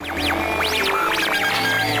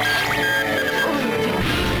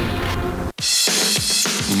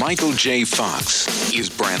Michael J. Fox is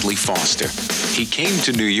Bradley Foster. He came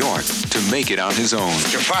to New York to make it on his own.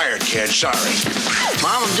 You're fired, kid. Sorry.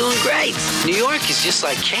 Mom, I'm doing great. New York is just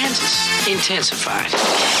like Kansas, intensified.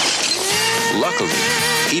 Luckily,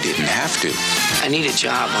 he didn't have to. I need a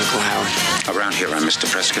job, Uncle Howard. Around here, I'm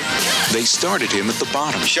Mr. Prescott. They started him at the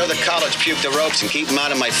bottom. Show the college puke the ropes and keep them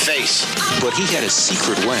out of my face. But he had a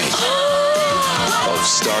secret way of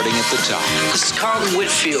starting at the top. This is Carlton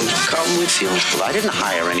Whitfield. Carlton Whitfield? Well, I didn't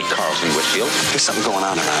hire any Carlton Whitfield. There's something going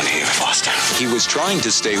on around here, Foster. He was trying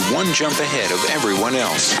to stay one jump ahead of everyone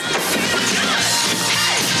else.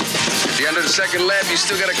 At the end of the second lap, you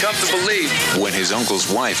still got a comfortable lead. When his uncle's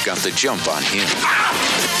wife got the jump on him.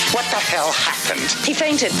 What the hell happened? He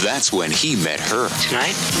fainted. That's when he met her.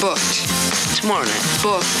 Tonight? Booked. Tomorrow night?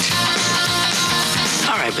 Booked.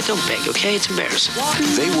 All right, but don't beg, okay? It's embarrassing.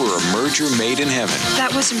 They were a merger made in heaven.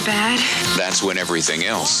 That wasn't bad. That's when everything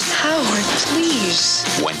else Howard, please.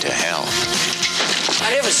 went to hell.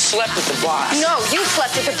 I never slept with the boss. No, you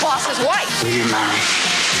slept with the boss's wife. Will you marry?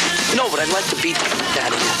 No, but I'd like to beat the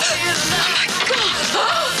out of you.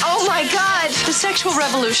 Oh my God. The sexual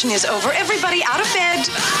revolution is over. Everybody out of bed.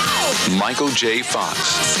 Michael J. Fox,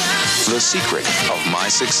 The Secret of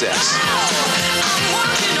My Success.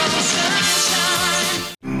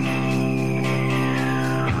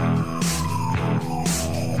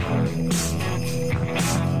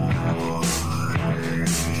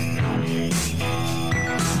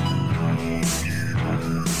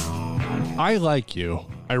 I like you.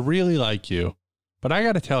 I really like you. But I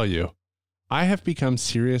got to tell you, I have become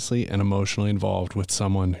seriously and emotionally involved with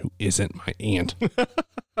someone who isn't my aunt.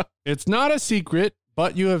 It's not a secret,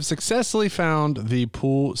 but you have successfully found the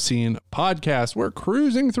Pool Scene podcast. We're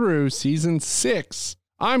cruising through season 6.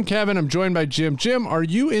 I'm Kevin. I'm joined by Jim. Jim, are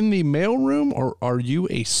you in the mailroom or are you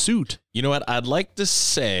a suit? You know what? I'd like to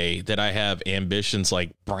say that I have ambitions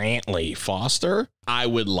like Brantley Foster. I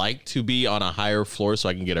would like to be on a higher floor so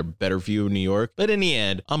I can get a better view of New York. But in the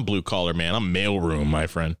end, I'm blue collar, man. I'm mailroom, my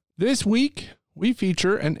friend. This week, we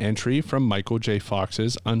feature an entry from Michael J.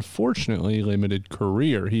 Fox's unfortunately limited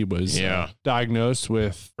career. He was diagnosed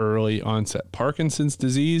with early onset Parkinson's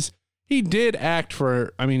disease. He did act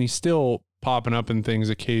for, he's still popping up in things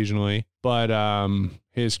occasionally, but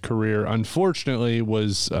his career unfortunately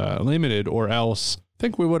was limited, or else I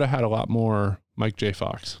think we would have had a lot more Mike J.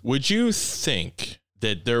 Fox. Would you think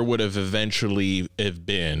that there would have eventually have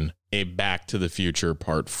been a Back to the Future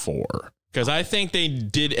Part 4? Because I think they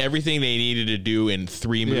did everything they needed to do in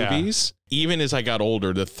 3 movies. Even as I got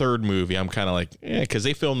older, the third movie, I'm kind of like, because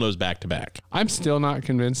they filmed those back to back. I'm still not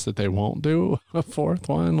convinced that they won't do a 4th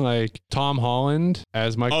one. Like Tom Holland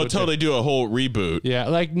as Michael. Oh, until they do a whole reboot. Yeah,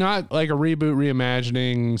 like not like a reboot,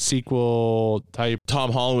 reimagining, sequel type.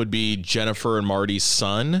 Tom Holland would be Jennifer and Marty's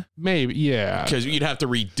son. Maybe, yeah. Because you'd have to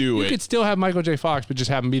redo it. You could still have Michael J. Fox, but just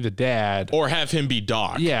have him be the dad. Or have him be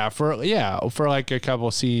Doc. Yeah, for like a couple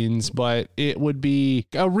scenes, but it would be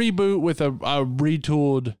a reboot with a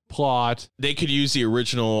retooled plot. They could use the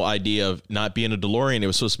original idea of not being a DeLorean. It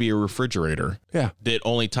was supposed to be a refrigerator. Yeah. That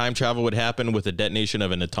only time travel would happen with the detonation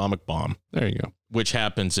of an atomic bomb. There you go. Which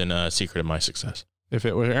happens in Secret of My Success. If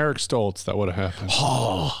it was Eric Stoltz, that would have happened.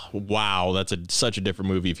 Oh, wow. That's such a different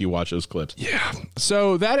movie if you watch those clips. Yeah.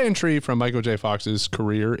 So that entry from Michael J. Fox's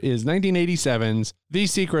career is 1987's The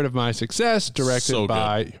Secret of My Success, directed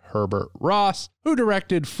by Herbert Ross, who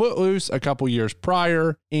directed Footloose a couple years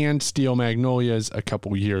prior and Steel Magnolias a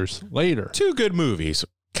couple years later. 2 good movies.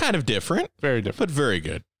 Kind of different. Very different. But very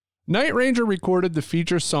good. Night Ranger recorded the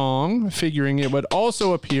feature song, figuring it would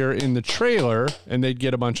also appear in the trailer and they'd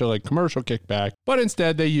get a bunch of like commercial kickback. But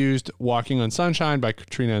instead they used Walking on Sunshine by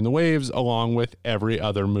Katrina and the Waves along with every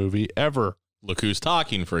other movie ever. Look Who's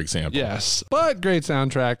Talking, for example. Yes, but great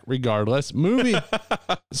soundtrack regardless.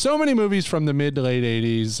 So many movies from the mid to late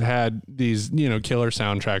 80s had these, killer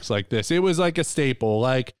soundtracks like this. It was like a staple.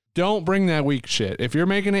 Like, don't bring that weak shit. If you're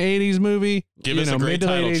making an 80s movie, give us a great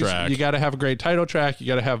title track. You got to have a great title track. You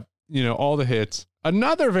got to have, all the hits.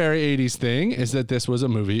 Another very 80s thing is that this was a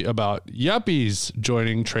movie about yuppies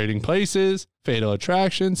joining Trading Places, Fatal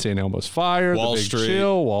Attraction, St. Elmo's Fire, Wall The Big Street.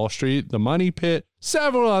 Chill, Wall Street, The Money Pit,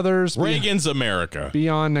 several others. Reagan's America.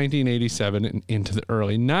 Beyond 1987 and into the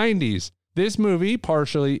early 90s. This movie,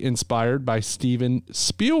 partially inspired by Steven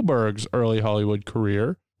Spielberg's early Hollywood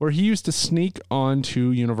career, where he used to sneak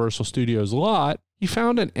onto Universal Studios lot, he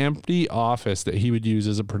found an empty office that he would use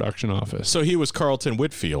as a production office. So he was Carlton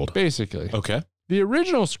Whitfield. Basically. Okay. The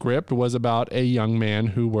original script was about a young man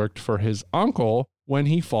who worked for his uncle when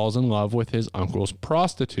he falls in love with his uncle's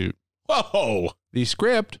prostitute. Whoa! The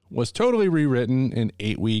script was totally rewritten in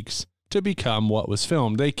 8 weeks to become what was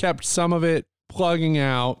filmed. They kept some of it, plugging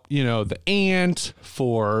out, the aunt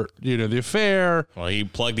for, the affair. Well, he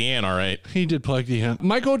plugged the aunt, all right. He did plug the aunt.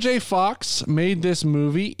 Michael J. Fox made this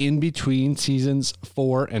movie in between seasons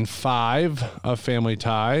 4 and 5 of Family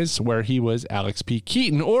Ties, where he was Alex P.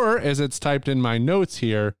 Keaton, or as it's typed in my notes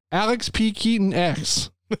here, Alex P. Keaton X,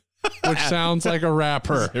 which sounds like a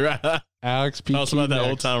rapper. Alex P. Tell us about that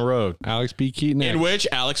Old Town Road. Alex P. Keaton X. In which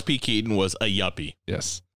Alex P. Keaton was a yuppie.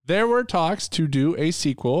 Yes. There were talks to do a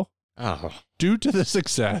sequel due to the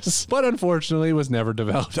success, but unfortunately was never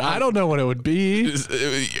developed. I don't know what it would be.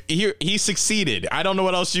 He succeeded. I don't know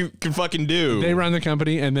what else you can fucking do. They run the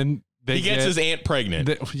company and then he gets his aunt pregnant.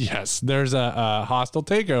 Yes. There's a hostile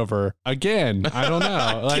takeover. Again, I don't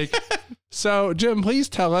know. So, Jim, please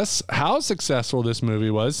tell us how successful this movie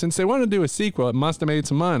was. Since they wanted to do a sequel, it must have made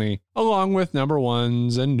some money, along with number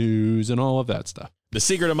ones and news and all of that stuff. The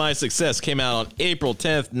Secret of My Success came out on April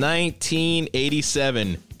 10th,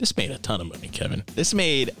 1987. This made a ton of money, Kevin. This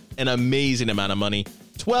made an amazing amount of money.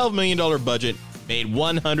 $12 million budget, made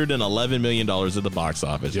 $111 million at the box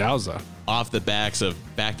office. Yowza. Off the backs of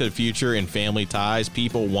Back to the Future and Family Ties,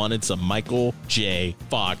 people wanted some Michael J.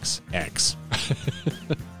 Fox X.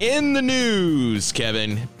 In the news,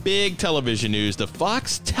 Kevin, big television news, the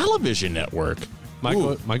Fox Television Network.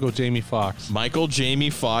 Michael Jamie Foxx. Michael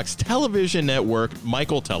Jamie Foxx Television Network,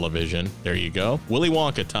 Michael Television. There you go. Willy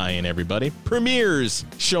Wonka tie-in, everybody. Premieres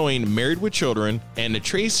showing Married with Children and The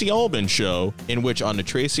Tracy Ullman Show, in which on The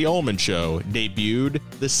Tracy Ullman Show debuted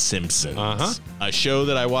The Simpsons. A show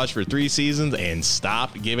that I watched for 3 seasons and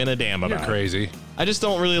stopped giving a damn about. You're crazy. I just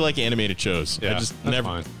don't really like animated shows. Yeah, I just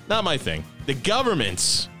fine. Not my thing. The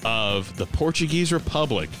governments of the Portuguese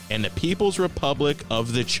Republic and the People's Republic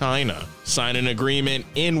of the China signed an agreement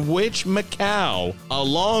in which Macau,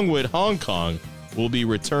 along with Hong Kong, will be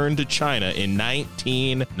returned to China in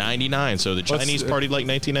 1999. So the Chinese partied like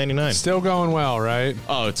 1999. Still going well, right?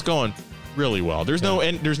 Oh, it's going really well. There's no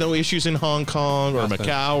issues in Hong Kong or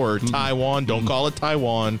Macau or Taiwan. Don't call it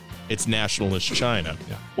Taiwan. It's nationalist China.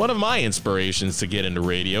 Yeah. One of my inspirations to get into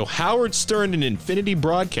radio, Howard Stern and Infinity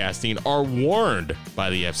Broadcasting are warned by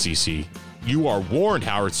the FCC. You are warned,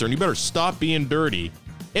 Howard Stern. You better stop being dirty.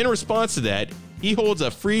 In response to that, he holds a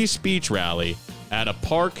free speech rally at a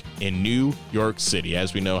park in New York City.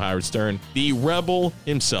 As we know, Howard Stern, the rebel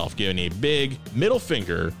himself, giving a big middle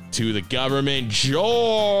finger to the government.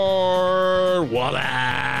 George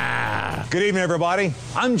Wallace. Good evening, everybody.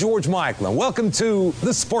 I'm George Michael, and welcome to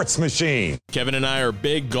The Sports Machine. Kevin and I are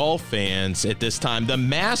big golf fans at this time. The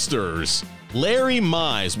Masters. Larry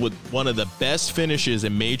Mize, with one of the best finishes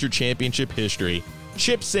in major championship history,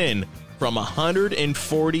 chips in from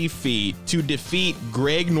 140 feet to defeat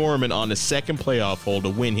Greg Norman on the second playoff hole to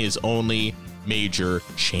win his only major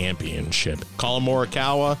championship. Colin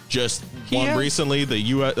Morikawa just won recently the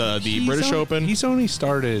British Open. He's only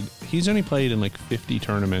played in like 50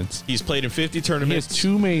 tournaments. He's played in 50 tournaments. He has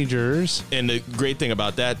 2 majors. And the great thing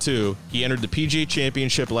about that, too, he entered the PGA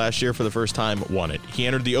Championship last year for the first time, won it. He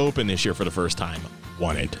entered the Open this year for the first time,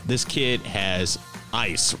 won it. This kid has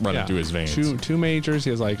ice running through his veins. Two majors.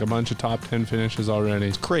 He has like a bunch of top 10 finishes already.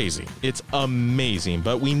 It's crazy. It's amazing.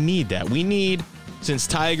 But we need that. Since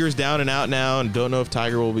Tiger's down and out now and don't know if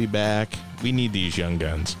Tiger will be back, we need these young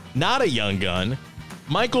guns. Not a young gun.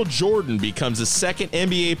 Michael Jordan becomes the second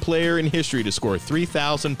NBA player in history to score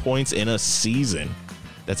 3,000 points in a season.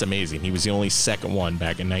 That's amazing. He was the only second one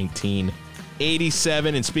back in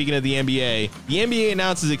 1987. And speaking of the NBA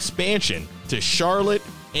announces expansion to Charlotte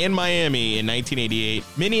and Miami in 1988,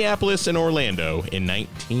 Minneapolis and Orlando in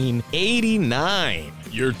 1989.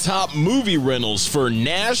 Your top movie rentals for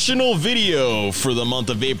National Video for the month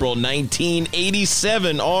of April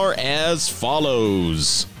 1987 are as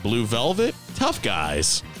follows: Blue Velvet, Tough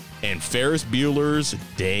Guys, and Ferris Bueller's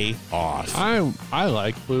Day Off. I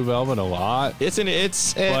like Blue Velvet a lot.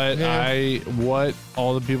 What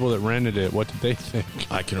all the people that rented it, what did they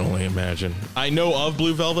think? I can only imagine. I know of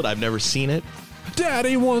Blue Velvet. I've never seen it.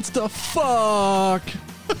 Daddy wants to fuck.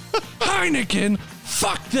 Heineken,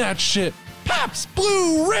 fuck that shit. Pabst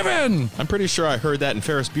Blue Ribbon. I'm pretty sure I heard that in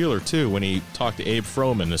Ferris Bueller, too, when he talked to Abe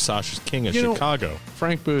Froman, the Sasha's King of Chicago.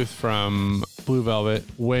 Frank Booth from Blue Velvet,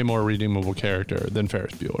 way more redeemable character than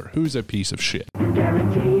Ferris Bueller, who's a piece of shit.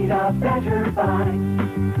 Guaranteed a better buy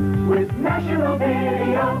with National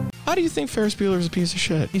Video. How do you think Ferris Bueller's a piece of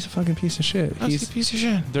shit? He's a fucking piece of shit. He's a piece of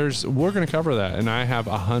shit. We're going to cover that, and I have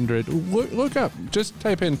 100. Look up. Just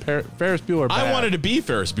type in Ferris Bueller bad. I wanted to be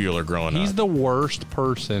Ferris Bueller growing up. He's the worst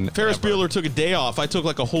person Ferris ever. Bueller took a day off. I took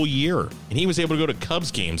like a whole year, and he was able to go to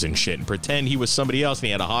Cubs games and shit and pretend he was somebody else, and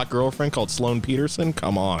he had a hot girlfriend called Sloane Peterson.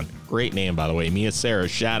 Come on. Great name, by the way. Mia Sarah,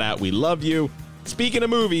 shout out. We love you. Speaking of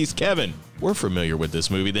movies, Kevin, we're familiar with this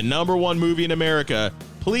movie. The #1 movie in America,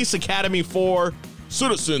 Police Academy 4,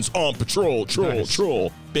 Citizens on Patrol,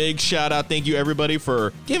 Troll. Big shout out. Thank you, everybody,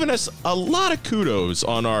 for giving us a lot of kudos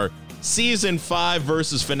on our Season 5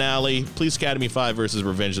 versus finale. Police Academy 5 versus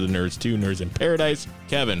Revenge of the Nerds 2, Nerds in Paradise.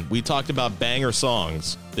 Kevin, we talked about banger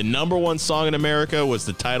songs. The #1 song in America was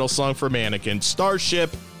the title song for Mannequin,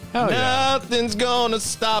 Starship. Hell yeah. Nothing's gonna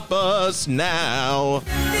stop us now.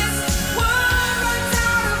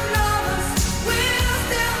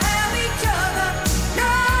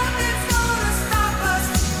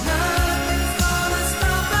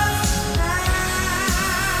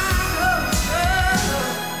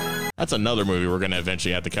 That's another movie we're going to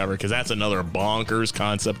eventually have to cover because that's another bonkers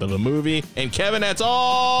concept of a movie. And Kevin, that's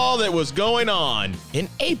all that was going on in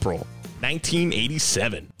April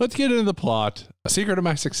 1987. Let's get into the plot. A secret of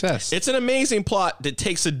my success. It's an amazing plot that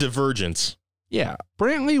takes a divergence. Yeah.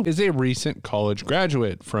 Brantley is a recent college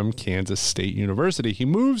graduate from Kansas State University. He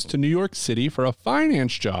moves to New York City for a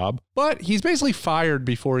finance job, but he's basically fired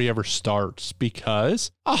before he ever starts because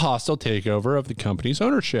a hostile takeover of the company's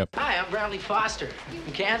ownership. Hi, I'm Brantley Foster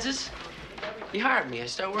from Kansas. You hired me. I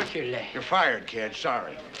start work here today. You're fired, kid.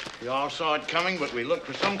 Sorry. We all saw it coming, but we looked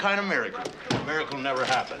for some kind of miracle. The miracle never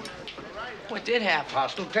happened. What did happen?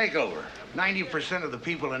 Hostile takeover. 90% of the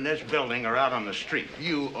people in this building are out on the street.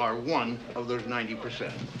 You are one of those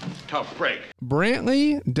 90%. Tough break.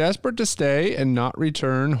 Brantley, desperate to stay and not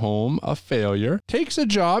return home a failure, takes a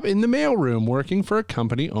job in the mailroom working for a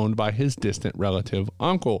company owned by his distant relative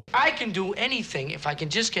uncle. I can do anything if I can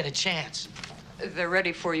just get a chance. They're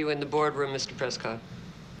ready for you in the boardroom, Mr. Prescott.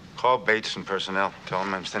 Call Bates and personnel. Tell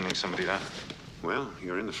them I'm sending somebody down. Well,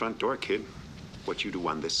 you're in the front door, kid. What you do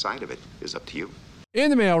on this side of it is up to you. In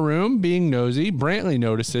the mailroom, being nosy, Brantley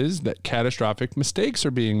notices that catastrophic mistakes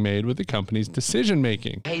are being made with the company's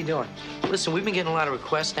decision-making. How you doing? Listen, we've been getting a lot of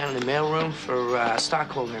requests down in the mailroom for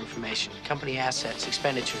stockholder information, company assets,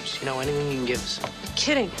 expenditures, anything you can give us.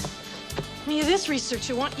 Kidding. Any of this research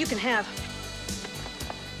you want, you can have.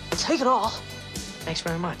 Take it all. Thanks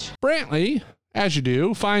very much. Brantley, as you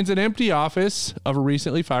do, finds an empty office of a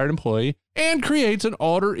recently fired employee and creates an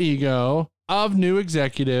alter ego of new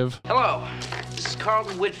executive. Hello. This is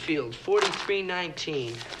Carlton Whitfield,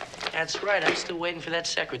 4319. That's right, I'm still waiting for that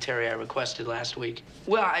secretary I requested last week.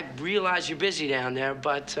 Well, I realize you're busy down there,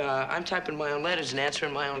 but I'm typing my own letters and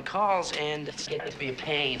answering my own calls, and it's getting to be a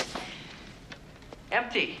pain.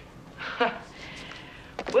 Empty.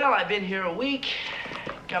 Well, I've been here a week,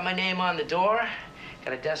 got my name on the door,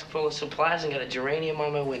 got a desk full of supplies, and got a geranium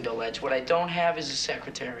on my window ledge. What I don't have is a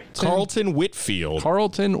secretary. Carlton Whitfield.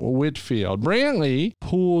 Brantley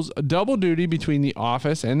pulls double duty between the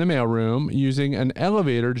office and the mailroom using an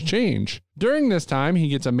elevator to change. During this time, he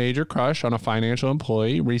gets a major crush on a financial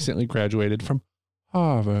employee recently graduated from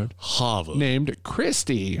Harvard. Named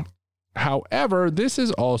Christy. However, this is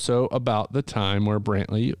also about the time where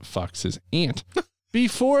Brantley fucks his aunt.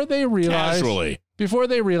 Before they realize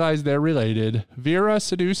they're related, Vera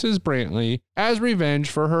seduces Brantley as revenge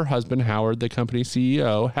for her husband Howard, the company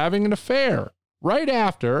CEO, having an affair. Right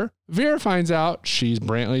after, Vera finds out she's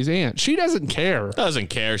Brantley's aunt. She doesn't care.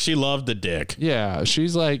 She loved the dick. Yeah,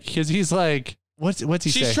 she's like, because he's like, what's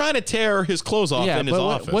he say? She's trying to tear his clothes off in his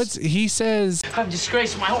office. He says? I've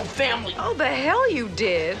disgraced my whole family. Oh, the hell you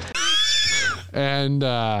did. And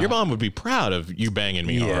your mom would be proud of you banging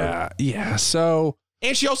me hard. Yeah. So,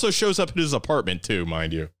 and she also shows up at his apartment too,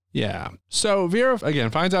 mind you. Yeah. So Vera, again,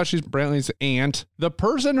 finds out she's Brantley's aunt. The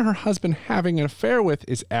person her husband having an affair with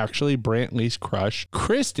is actually Brantley's crush,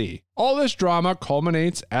 Christy. All this drama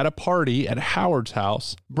culminates at a party at Howard's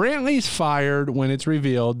house. Brantley's fired when it's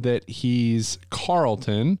revealed that he's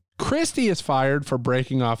Carlton. Christy is fired for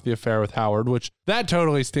breaking off the affair with Howard, which that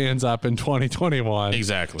totally stands up in 2021.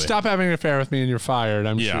 Exactly. Stop having an affair with me and you're fired.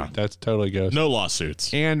 I'm sure that's totally goes. No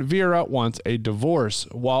lawsuits. And Vera wants a divorce.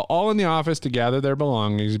 While all in the office to gather their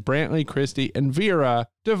belongings, Brantley, Christy, and Vera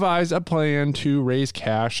devise a plan to raise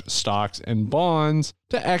cash, stocks, and bonds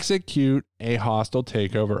to execute a hostile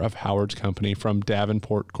takeover of Howard's company from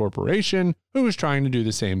Davenport Corporation, who is trying to do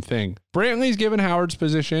the same thing. Brantley's given Howard's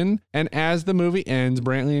position, and as the movie ends,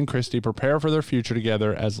 Brantley and Christy prepare for their future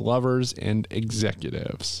together as lovers and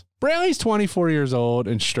executives. Brantley's 24 years old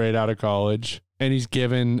and straight out of college, and he's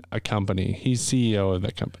given a company. He's CEO of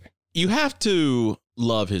that company. You have to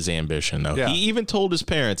love his ambition, though. Yeah. He even told his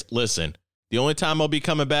parents, listen, the only time I'll be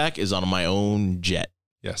coming back is on my own jet.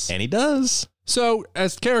 Yes. And he does. So,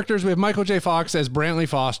 as characters, we have Michael J. Fox as Brantley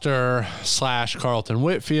Foster / Carlton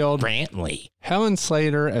Whitfield. Brantley. Helen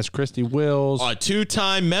Slater as Christy Wills. A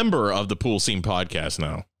 2-time member of the Pool Scene podcast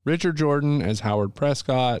now. Richard Jordan as Howard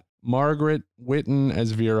Prescott. Margaret Whitten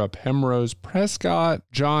as Vera Penrose Prescott,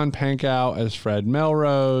 John Pankow as Fred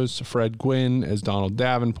Melrose, Fred Gwynn as Donald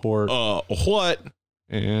Davenport. What?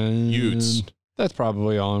 And Utes. That's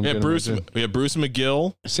probably all I'm going to mention. We have Bruce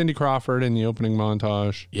McGill. Cindy Crawford in the opening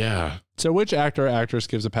montage. Yeah. So which actor or actress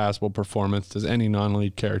gives a passable performance? Does any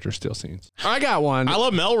non-lead character steal scenes? I got one. I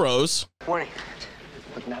love Melrose. Morning.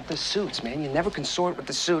 But not the suits, man. You never consort with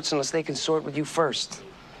the suits unless they consort with you first.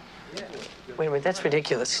 Wait a minute, that's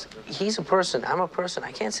ridiculous. He's a person. I'm a person.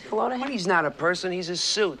 I can't say hello to him. He's not a person. He's a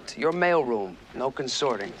suit. Your mailroom. No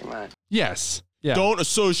consorting. Come on. Yes. Yeah. Don't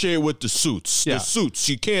associate with the suits. Yeah. The suits.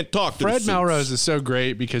 You can't talk to the Fred suits. Melrose is so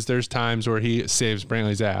great because there's times where he saves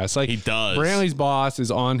Brantley's ass. Like he does. Brantley's boss is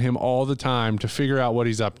on him all the time to figure out what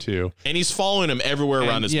he's up to. And he's following him everywhere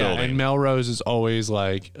around this building. And Melrose is always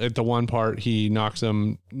like, at the one part, he knocks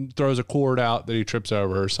him, throws a cord out that he trips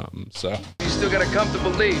over or something. So You still got a comfortable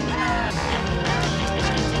lead.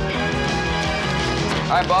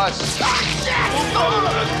 Hi, boss.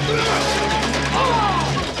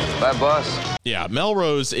 Bye, boss. Yeah,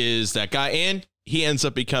 Melrose is that guy, and he ends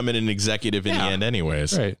up becoming an executive in the end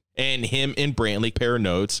anyways. Right. And him and Brantley pair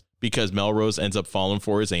notes because Melrose ends up falling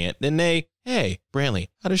for his aunt. Then hey, Brantley,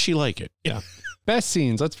 how does she like it? Yeah. Best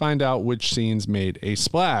scenes. Let's find out which scenes made a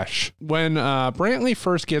splash. When Brantley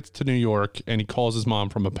first gets to New York and he calls his mom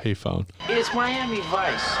from a payphone. It's Miami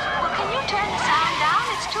Vice. Well, can you turn the sound down?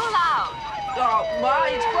 It's too loud. Oh, Ma,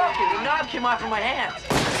 it's broken. The knob came off of my hand.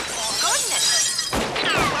 Goodness.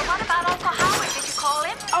 Well, what about Uncle Howard? Did you call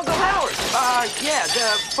him? Uncle Howard? Yeah,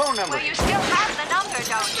 the phone number. Well, you still have the number,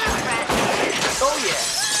 don't you, Fred? Oh, yeah.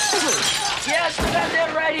 Yes, I got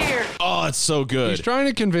that right here. Oh, it's so good. He's trying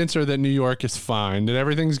to convince her that New York is fine, that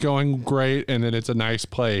everything's going great, and that it's a nice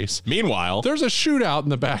place. Meanwhile, there's a shootout in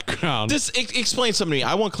the background. This explain something to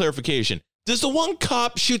me. I want clarification. Does the one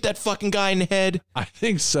cop shoot that fucking guy in the head? I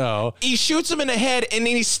think so. He shoots him in the head, and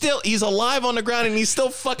then he's alive on the ground, and he's still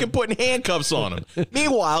fucking putting handcuffs on him.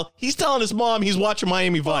 Meanwhile, he's telling his mom he's watching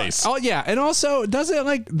Miami Vice. Oh, yeah. And also, doesn't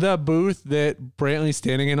like the booth that Brantley's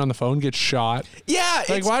standing in on the phone get shot? Yeah.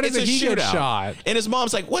 Like, why doesn't he get shot? And his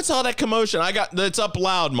mom's like, what's all that commotion? It's up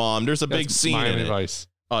loud, Mom. There's a big scene Miami in it. Vice.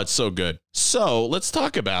 Oh, it's so good. So let's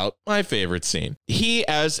talk about my favorite scene. He,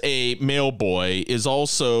 as a mail boy, is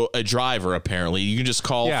also a driver, apparently. You can just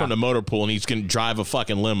call from the motor pool and he's going to drive a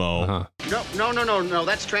fucking limo. No.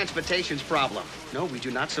 That's transportation's problem. No, we do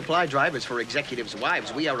not supply drivers for executives'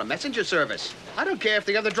 wives. We are a messenger service. I don't care if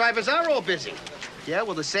the other drivers are all busy. Yeah,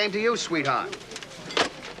 well, the same to you, sweetheart.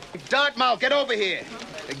 Dartmouth, get over here.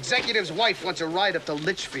 Executive's wife wants a ride up to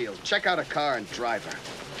Litchfield. Check out a car and drive her.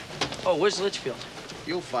 Oh, where's Litchfield?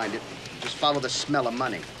 You'll find it. Just follow the smell of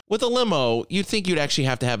money. With a limo, you'd think you'd actually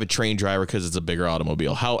have to have a trained driver because it's a bigger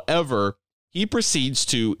automobile. However, he proceeds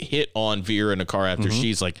to hit on Vera in the car after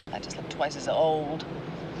she's like, I just look twice as old.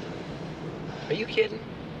 Are you kidding?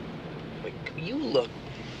 Wait, you look...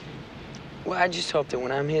 Well, I just hope that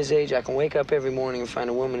when I'm his age, I can wake up every morning and find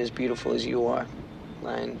a woman as beautiful as you are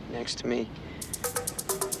lying next to me.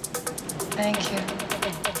 Thank you.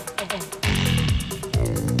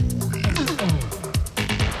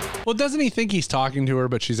 Well, doesn't he think he's talking to her,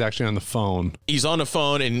 but she's actually on the phone? He's on the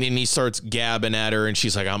phone and he starts gabbing at her and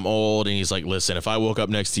she's like, I'm old. And he's like, listen, if I woke up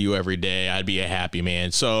next to you every day, I'd be a happy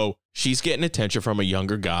man. So she's getting attention from a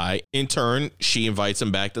younger guy. In turn, she invites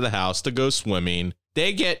him back to the house to go swimming.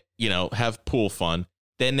 They get, have pool fun.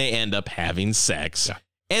 Then they end up having sex. Yeah.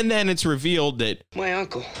 And then it's revealed that my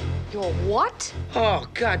uncle. Your what? Oh,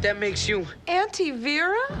 God, that makes you... Auntie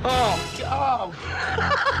Vera? Oh, God.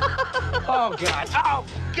 Oh,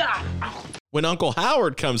 God. Oh. When Uncle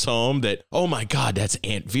Howard comes home that, oh, my God, that's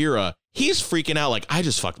Aunt Vera. He's freaking out like, I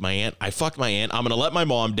just fucked my aunt. I fucked my aunt. I'm going to let my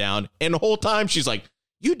mom down. And the whole time she's like,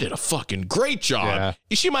 you did a fucking great job.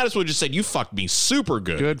 Yeah. She might as well just said, you fucked me super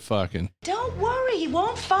good. Good fucking. Don't worry, he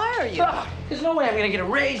won't fire you. There's no way I'm going to get a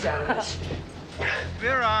raise out of this.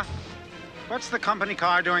 Vera, what's the company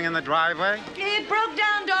car doing in the driveway? It broke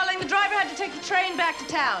down, darling. The driver had to take the train back to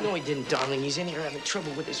town. No, he didn't, darling. He's in here having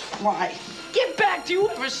trouble with his fly. Get back! Do you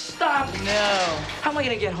ever stop? No. How am I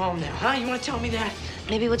going to get home now, huh? You want to tell me that?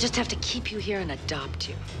 Maybe we'll just have to keep you here and adopt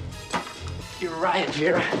you. You're right,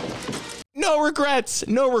 Vera. No regrets.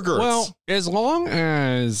 No regrets. Well, as long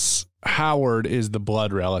as Howard is the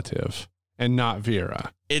blood relative and not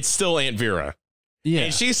Vera. It's still Aunt Vera. Yeah.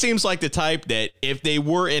 And she seems like the type that if they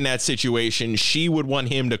were in that situation, she would want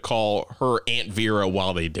him to call her Aunt Vera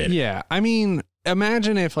while they did it. Yeah. I mean,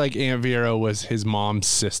 imagine if like Aunt Vera was his mom's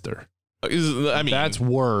sister. I mean, that's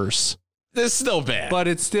worse. It's still bad. But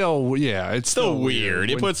it's still, it's still weird.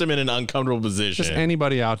 It puts him in an uncomfortable position. Just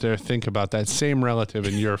anybody out there, think about that same relative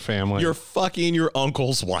in your family. You're fucking your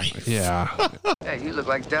uncle's wife. Yeah. Hey, you look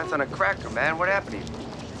like death on a cracker, man. What happened to you?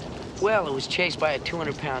 Well, it was chased by a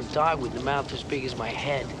 200-pound dog with a mouth as big as my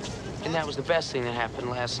head. And that was the best thing that happened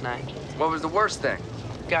last night. What was the worst thing?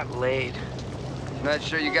 Got laid. Not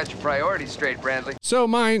sure you got your priorities straight, Brandley. So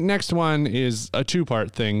my next one is a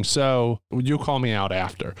two-part thing. So you call me out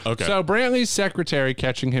after. Okay. So Brantley's secretary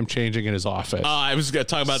catching him changing in his office. I was going to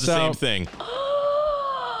talk about the same thing.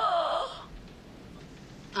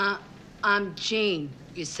 I'm Jean,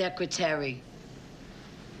 your secretary.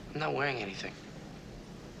 I'm not wearing anything.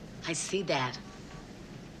 I see that.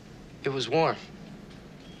 It was warm.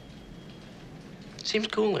 Seems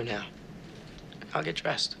cooler now. I'll get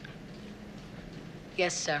dressed.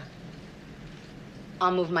 Yes, sir.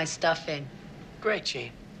 I'll move my stuff in. Great,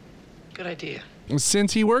 Gene. Good idea.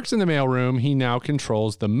 Since he works in the mailroom, he now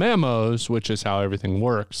controls the memos, which is how everything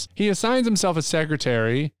works. He assigns himself a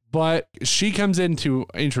secretary, but she comes in to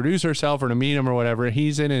introduce herself or to meet him or whatever.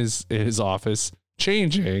 He's in his office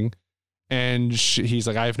changing, and he's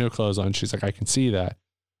like, I have no clothes on. She's like, I can see that.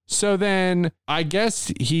 So then I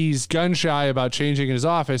guess he's gun shy about changing in his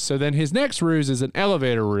office. So then his next ruse is an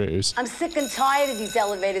elevator ruse. I'm sick and tired of these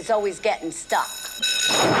elevators always getting stuck.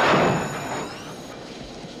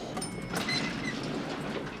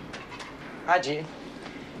 Hi, Gene.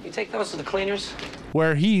 You take those to the cleaners?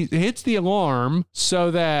 Where he hits the alarm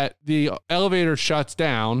so that the elevator shuts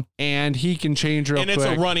down and he can change real quick. And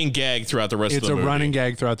it's a running gag throughout the rest of the movie. It's a running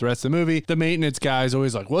gag throughout the rest of the movie. The maintenance guy is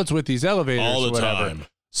always like, what's with these elevators? All the whatever. time.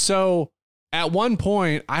 So at one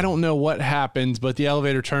point, I don't know what happens, but the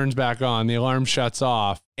elevator turns back on. The alarm shuts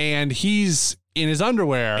off and he's in his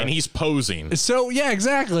underwear. And he's posing. So, yeah,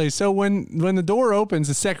 exactly. So when the door opens,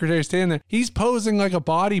 the secretary's standing there. He's posing like a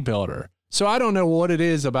bodybuilder. So I don't know what it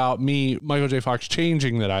is about me, Michael J. Fox,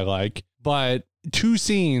 changing that I like, but two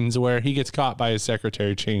scenes where he gets caught by his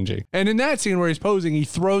secretary changing. And in that scene where he's posing, he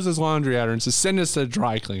throws his laundry at her and says, send us to a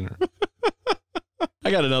dry cleaner.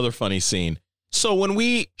 I got another funny scene. So when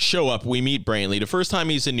we show up, we meet Brantley. The first time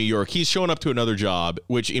he's in New York, he's showing up to another job,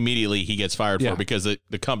 which immediately he gets fired for because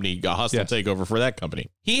the company got hostile takeover for that company.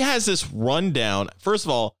 He has this rundown. First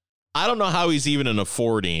of all, I don't know how he's even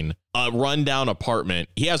affording a rundown apartment.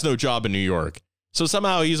 He has no job in New York. So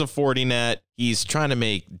somehow he's affording that. He's trying to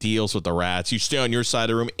make deals with the rats. You stay on your side of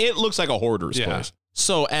the room. It looks like a hoarder's place.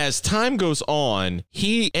 So as time goes on,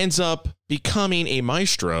 he ends up becoming a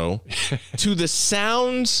maestro to the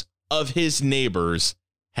sounds of his neighbors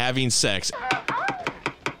having sex.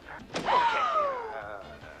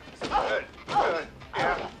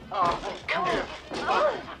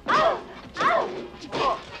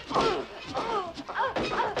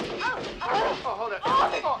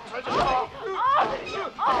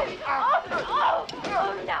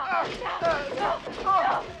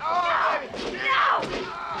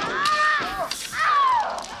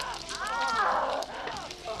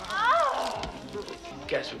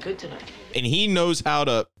 You guys were good tonight. And he knows how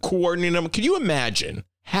to coordinate them. Can you imagine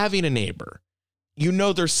having a neighbor? You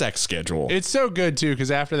know their sex schedule. It's so good, too,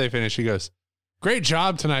 because after they finish, he goes, great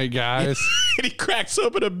job tonight, guys. And he cracks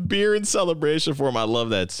open a beer in celebration for him. I love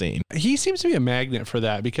that scene. He seems to be a magnet for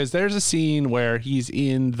that because there's a scene where he's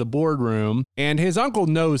in the boardroom and his uncle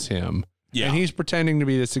knows him. Yeah. And he's pretending to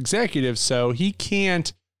be this executive, so he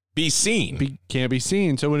can't be seen. Can't be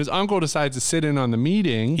seen. So when his uncle decides to sit in on the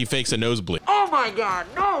meeting, he fakes a nosebleed. Oh my God,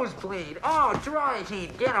 nosebleed. Oh, dry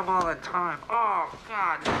heat. Get them all the time. Oh,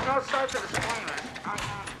 God. No such a disclaimer.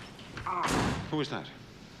 Who is that?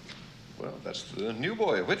 Well, that's the new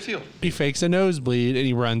boy at Whitfield. He fakes a nosebleed and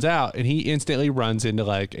he runs out and he instantly runs into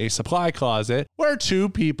like a supply closet where two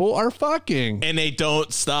people are fucking. And they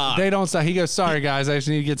don't stop. They don't stop. He goes, sorry, guys, I just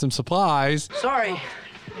need to get some supplies. Sorry.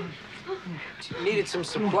 Needed some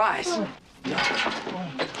supplies. Oh,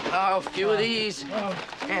 a few of these.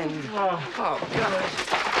 And, oh, God.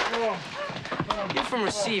 You're from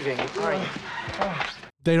receiving, are you?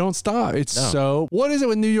 They don't stop. It's so... What is it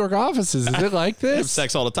with New York offices? Is it like this? They have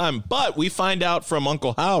sex all the time. But we find out from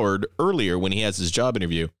Uncle Howard earlier when he has his job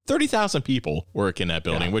interview, 30,000 people work in that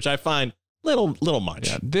building, which I find little much.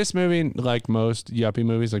 Yeah. This movie, like most yuppie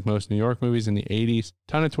movies, like most New York movies in the 80s,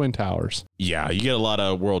 ton of Twin Towers. Yeah, you get a lot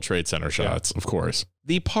of World Trade Center shots, of course.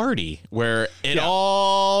 The party where it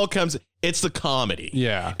all comes... It's the comedy.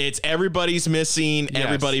 Yeah. It's everybody's missing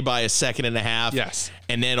everybody by a second and a half. Yes.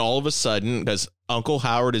 And then all of a sudden, because Uncle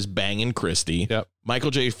Howard is banging Christy,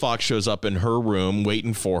 Michael J. Fox shows up in her room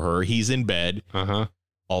waiting for her. He's in bed. Uh-huh.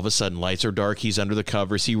 All of a sudden, lights are dark. He's under the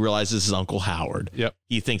covers. He realizes it's Uncle Howard. Yep.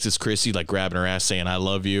 He thinks it's Christy, like grabbing her ass saying, I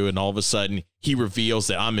love you. And all of a sudden, he reveals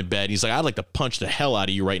that I'm in bed. He's like, I'd like to punch the hell out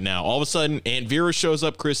of you right now. All of a sudden, Aunt Vera shows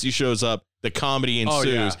up. Christy shows up. The comedy ensues. Oh,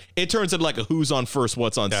 yeah. It turns into like a who's on first,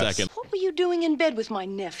 what's on second. What were you doing in bed with my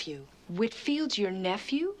nephew? Whitfield's your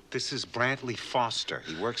nephew? This is Brantley Foster.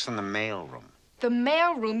 He works in the mailroom. The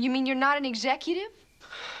mailroom? You mean you're not an executive?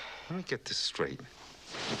 Let me get this straight.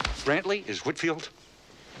 Brantley is Whitfield?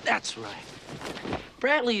 That's right.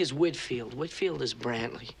 Brantley is Whitfield. Whitfield is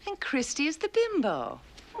Brantley. And Christy is the bimbo.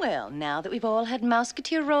 Well, now that we've all had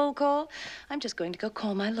Musketeer roll call, I'm just going to go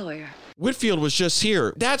call my lawyer. Whitfield was just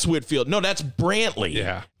here. That's Whitfield. No, that's Brantley.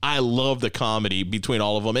 Yeah. I love the comedy between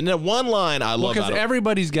all of them. And then one line I love. Because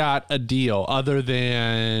everybody's got a deal other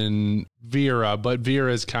than Vera, but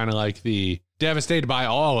Vera's kind of like the devastated by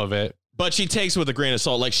all of it. But she takes it with a grain of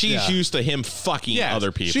salt. Like she's used to him fucking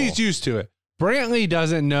other people. She's used to it. Brantley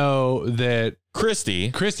doesn't know that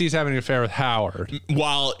Christy's having an affair with Howard.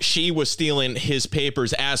 While she was stealing his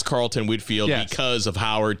papers as Carlton Whitfield because of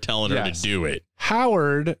Howard telling her to do it.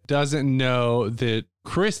 Howard doesn't know that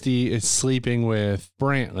Christy is sleeping with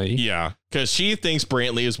Brantley. Yeah, because she thinks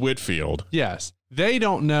Brantley is Whitfield. Yes. They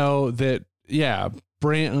don't know that,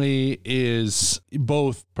 Brantley is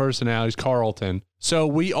both personalities, Carlton. So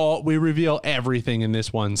we reveal everything in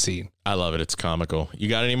this one scene. I love it. It's comical. You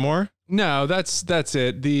got any more? No, that's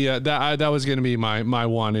it. That was going to be my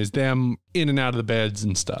one, is them in and out of the beds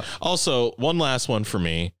and stuff. Also, one last one for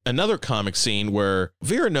me. Another comic scene where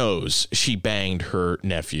Vera knows she banged her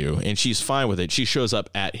nephew and she's fine with it. She shows up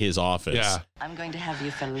at his office. Yeah. I'm going to have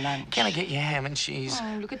you for lunch. Can I get you ham and cheese?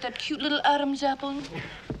 Oh, look at that cute little Adam's apple.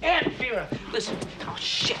 Aunt Vera, listen. Oh,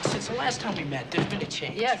 shit. Since the last time we met, there's been a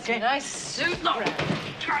change. Yes, okay? nice suit. No.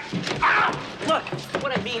 Look,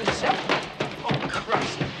 what I mean is, oh,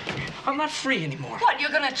 Christ. I'm not free anymore. What, you're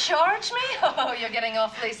gonna charge me? Oh, you're getting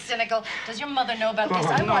awfully cynical. Does your mother know about this?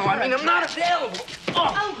 I'm not available.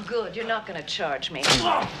 Oh, good. You're not gonna charge me.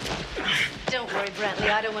 Don't worry, Brantley.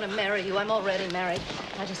 I don't want to marry you. I'm already married.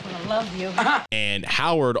 I just want to love you. And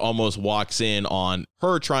Howard almost walks in on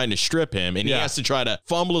her trying to strip him, and he has to try to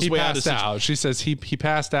fumble his way out of the situation. She says he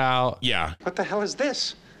passed out. Yeah. What the hell is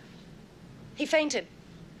this? He fainted.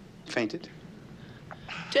 Fainted?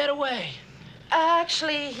 Dead away.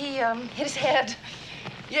 Actually, he hit his head.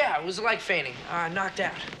 Yeah, it was like fainting. Knocked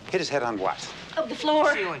out. Hit his head on what? The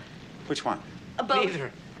floor. Ceiling. Which one? Above.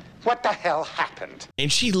 Neither. What the hell happened? And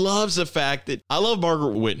she loves the fact that I love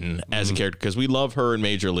Margaret Whitten as a character because we love her in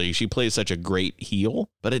Major League. She plays such a great heel,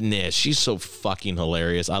 but in this, she's so fucking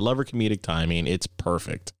hilarious. I love her comedic timing. It's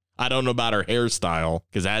perfect. I don't know about her hairstyle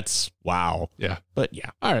because that's wow. Yeah. But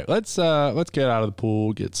yeah. All right, let's get out of the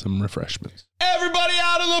pool, get some refreshments. Everybody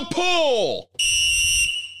out of the pool.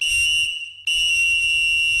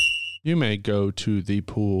 You may go to the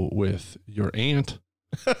pool with your aunt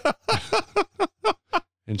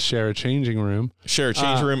and share a changing room. Share a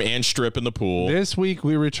changing room and strip in the pool. This week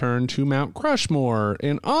we return to Mount Crushmore.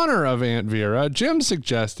 In honor of Aunt Vera, Jim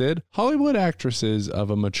suggested Hollywood actresses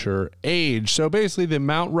of a mature age. So basically the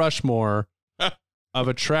Mount Rushmore of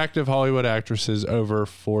attractive Hollywood actresses over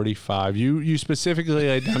 45. You specifically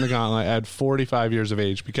laid down the gauntlet at 45 years of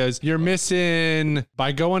age because you're missing,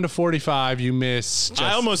 by going to 45, you miss...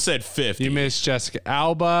 I almost said 50. You miss Jessica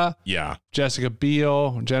Alba. Yeah. Jessica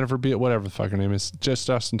Biel, Jennifer Biel, whatever the fuck her name is. Just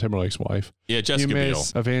Justin Timberlake's wife. Yeah, Jessica Biel. You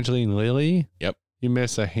miss Evangeline Lilly. Yep. You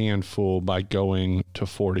miss a handful by going to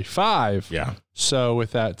 45. Yeah. So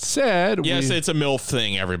with that said, yes, it's a MILF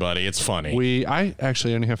thing, everybody. It's funny. I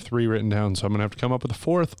actually only have 3 written down, so I'm gonna have to come up with a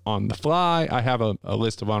 4th on the fly. I have a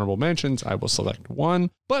list of honorable mentions. I will select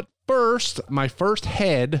one. But first, my first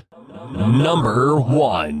head. Number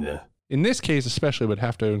 1. In this case, especially, would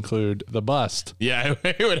have to include the bust. Yeah,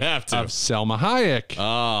 it would have to. Of Selma Hayek.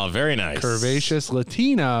 Oh, very nice. Curvaceous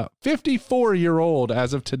Latina, 54-year-old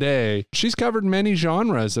as of today. She's covered many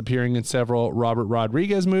genres, appearing in several Robert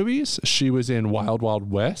Rodriguez movies. She was in Wild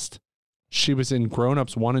Wild West. She was in Grown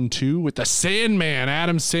Ups 1 and 2 with the Sandman,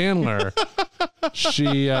 Adam Sandler.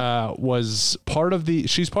 She's part of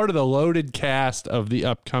the loaded cast of the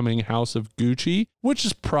upcoming House of Gucci, which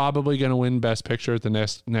is probably going to win Best Picture at the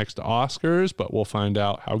next Oscars, but we'll find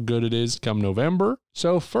out how good it is come November.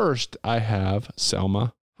 So first, I have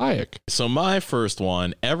Selma Hayek. So my first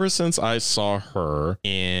one, ever since I saw her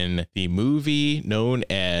in the movie known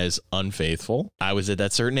as Unfaithful, I was at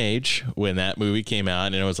that certain age when that movie came out,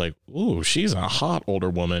 and I was like, ooh, she's a hot older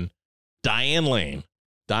woman. Diane Lane.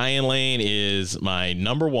 Diane Lane is my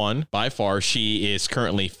number 1 by far. She is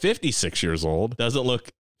currently 56 years old. Doesn't look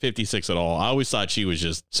 56 at all. I always thought she was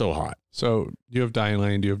just so hot. So you have Diane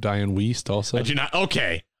Lane. Do you have Diane Wiest also? I do not.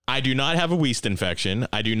 Okay. I do not have a Wiest infection.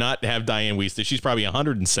 I do not have Diane Wiest. She's probably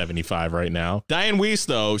 175 right now. Diane Wiest,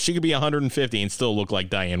 though, she could be 150 and still look like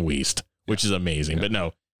Diane Wiest, which is amazing. But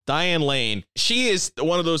no, Diane Lane, she is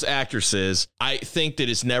one of those actresses, I think, that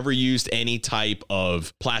has never used any type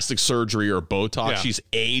of plastic surgery or Botox. Yeah. She's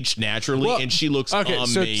aged naturally, and she looks amazing.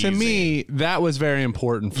 So to me, that was very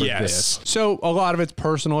important for this. So a lot of it's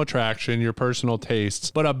personal attraction, your personal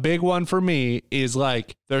tastes. But a big one for me is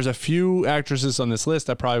like, there's a few actresses on this list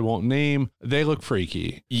I probably won't name. They look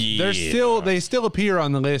freaky. Yeah. They still appear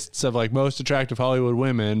on the lists of like most attractive Hollywood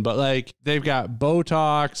women, but like they've got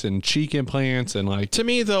Botox and cheek implants and like. To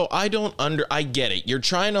me, though, I get it. You're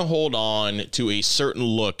trying to hold on to a certain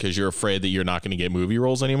look because you're afraid that you're not going to get movie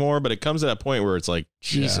roles anymore. But it comes to that point where it's like,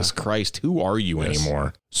 Jesus Christ, who are you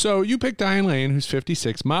anymore? So you picked Diane Lane, who's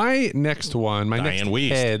 56. My next one, next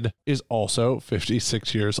head is also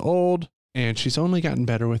 56 years old, and she's only gotten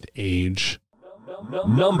better with age.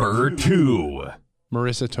 Number 2.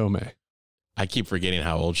 Marissa Tomei. I keep forgetting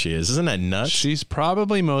how old she is. Isn't that nuts? She's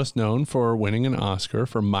probably most known for winning an Oscar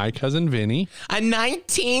for My Cousin Vinny. A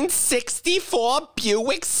 1964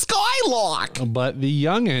 Buick Skylark. But the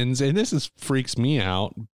youngins, and this freaks me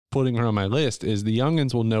out, putting her on my list, is the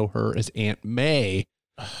youngins will know her as Aunt May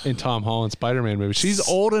in Tom Holland's Spider-Man movie. She's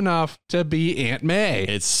old enough to be Aunt May.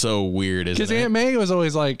 It's so weird, isn't it? Because Aunt May was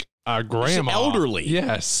always like a grandma. She's elderly.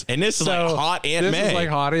 Yes. And this is like hot Aunt May. This is like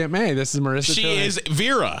hot Aunt May. This is Marissa She Tomei. is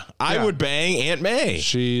Vera. I would bang Aunt May.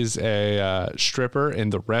 She's a stripper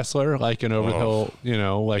and The Wrestler, like an over the hill,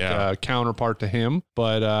 a counterpart to him.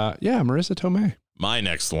 But Marissa Tomei. My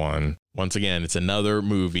next one, once again, it's another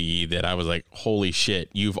movie that I was like, holy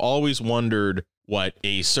shit. You've always wondered what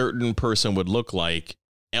a certain person would look like.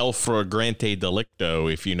 El Flagrante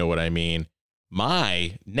Delicto, if you know what I mean.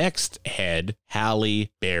 My next head, Halle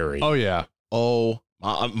Berry. Oh, yeah. Oh,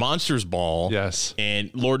 Monsters Ball. Yes. And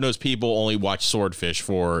Lord knows people only watch Swordfish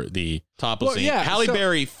for the topless scene. Yeah, Halle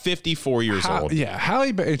Berry, 54 years old. Yeah,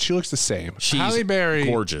 Halle Berry, and she looks the same. Halle Berry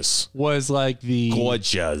gorgeous. Was like the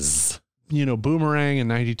gorgeous. Boomerang in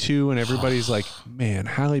 92, and everybody's like, man,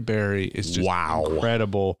 Halle Berry is just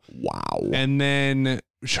incredible. Wow. And then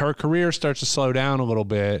her career starts to slow down a little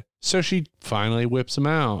bit, so she finally whips him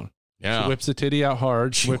out. Yeah. She whips the titty out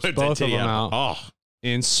hard. She whips both of them out. Oh.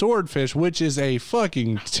 In Swordfish, which is a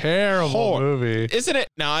fucking terrible movie. Isn't it?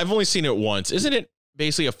 Now, I've only seen it once. Isn't it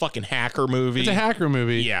basically a fucking hacker movie? It's a hacker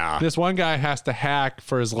movie. Yeah. This one guy has to hack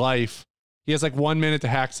for his life. He has like 1 minute to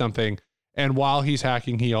hack something, and while he's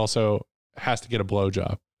hacking, he also has to get a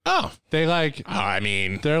blowjob. Oh, they like.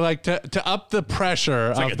 They're like to up the pressure.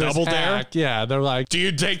 It's like of a this double hack. dare. Yeah, they're like, do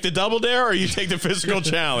you take the double dare or you take the physical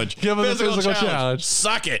challenge? Give him the physical challenge.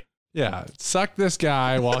 Suck it. Yeah, suck this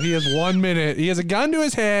guy while he has 1 minute. He has a gun to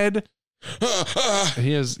his head.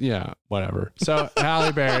 He is, whatever. So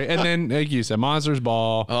Halle Berry, and then like you said, Monsters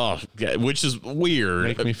Ball. Oh, which is weird.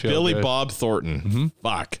 Make me feel Billy good. Bob Thornton. Mm-hmm.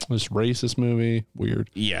 Fuck. This racist movie, weird.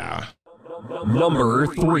 Yeah. Number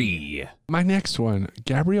 3. My next one,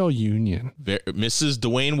 Gabrielle Union. Mrs.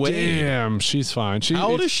 Dwayne Wade. Damn, she's fine.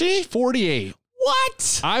 How old is she? 48.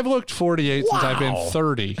 What? I've looked 48 since I've been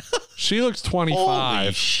 30. She looks 25.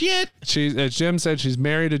 Holy shit. She's, as Jim said, she's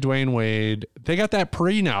married to Dwayne Wade. They got that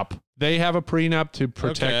prenup. They have a prenup to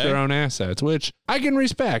protect their own assets, which I can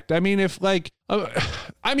respect. I mean,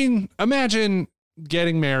 imagine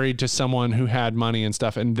getting married to someone who had money and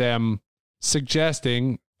stuff and them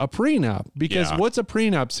suggesting a prenup, because what's a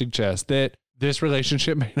prenup suggest? That this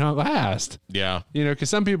relationship may not last. Yeah. Because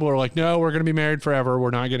some people are like, no, we're going to be married forever. We're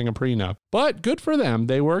not getting a prenup. But good for them.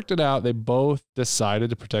 They worked it out. They both decided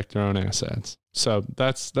to protect their own assets. So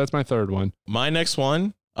that's my third one. My next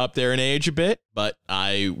one, up there in age a bit, but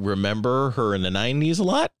I remember her in the 90s a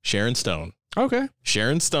lot. Sharon Stone. Okay.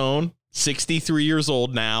 Sharon Stone, 63 years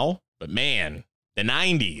old now, but man, the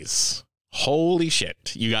 90s. Holy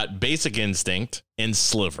shit. You got Basic Instinct and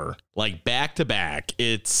Sliver, like back to back.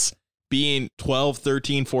 It's being 12,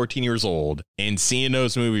 13, 14 years old and seeing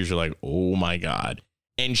those movies, you're like, oh my God.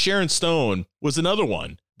 And Sharon Stone was another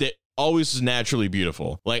one that always was naturally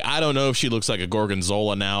beautiful. Like, I don't know if she looks like a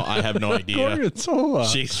Gorgonzola now. I have no idea. Gorgonzola.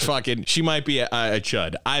 She might be a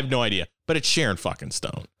chud. I have no idea. But it's Sharon fucking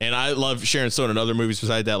Stone. And I love Sharon Stone in other movies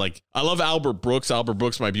besides that. Like, I love Albert Brooks. Albert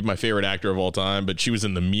Brooks might be my favorite actor of all time, but she was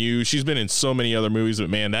in The Muse. She's been in so many other movies, but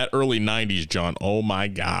man, that early 90s, John, oh my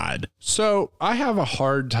God. So I have a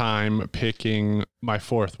hard time picking my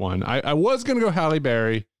fourth one. I was going to go Halle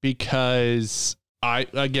Berry because I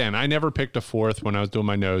never picked a fourth when I was doing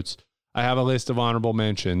my notes. I have a list of honorable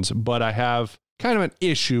mentions, but I have kind of an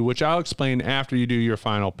issue, which I'll explain after you do your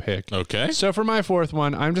final pick. Okay. So for my fourth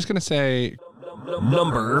one, I'm just going to say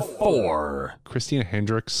Number 4. Christina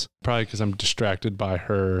Hendricks, probably because I'm distracted by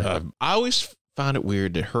her. I always found it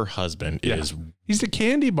weird that her husband is... He's the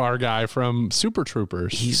candy bar guy from Super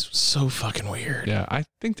Troopers. He's so fucking weird. Yeah, I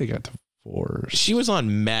think they got divorced. She was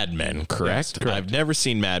on Mad Men, correct? Yes, correct. I've never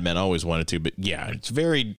seen Mad Men, always wanted to, but yeah, it's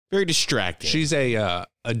very, very distracting. She's a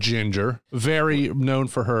ginger, very known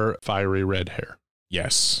for her fiery red hair.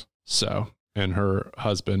 Yes. So, and her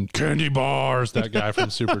husband, Candy Bars, that guy from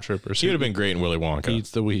Super Troopers. He would have been great in Willy Wonka.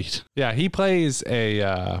 Eats the weed. Yeah, he plays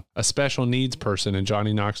a special needs person in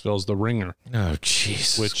Johnny Knoxville's The Ringer. Oh,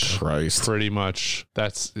 Jesus Christ. Pretty much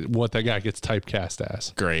that's what that guy gets typecast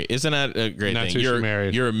as. Great. Isn't that a great That's thing? who she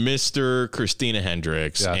married. You're Mr. Christina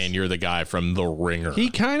Hendricks, Yes. and you're the guy from The Ringer. He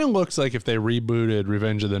kind of looks like if they rebooted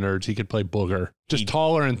Revenge of the Nerds, he could play Booger. Just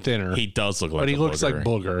taller and thinner. He does look like But he a looks Booger. like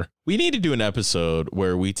Booger. We need to do an episode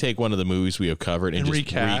where we take one of the movies we have covered and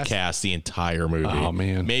just recast the entire movie. Oh,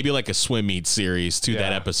 man. Maybe like a swim meet series to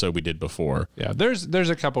that episode we did before. Yeah, there's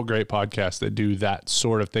a couple great podcasts that do that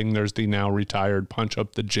sort of thing. There's the now retired Punch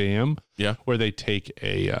Up the Jam. Yeah. Where they take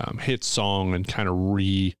a hit song and kind of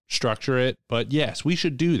restructure it. But yes, we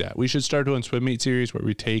should do that. We should start doing swim meet series where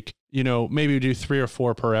we take, maybe we do 3 or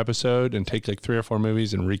 4 per episode and take like 3 or 4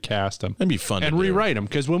 movies and recast them. That'd be fun and to do. rewrite them.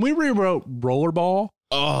 Because when we rewrote Rollerball,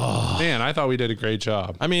 oh man, I thought we did a great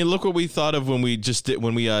job. I mean, look what we thought of when we did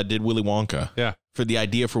Willy Wonka. Yeah. For the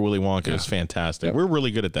idea for Willy Wonka, it was fantastic. Yep. We're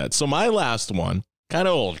really good at that. So my last one, kind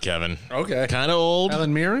of old, Kevin. Okay. Kind of old.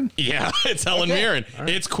 Helen Mirren? Yeah, it's Helen Mirren. Right.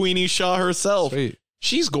 It's Queenie Shaw herself. Sweet.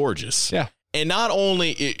 She's gorgeous. Yeah. And not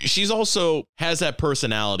only, she's also has that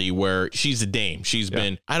personality where she's a dame. She's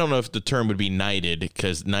been, I don't know if the term would be knighted,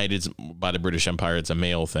 because knighted by the British Empire, it's a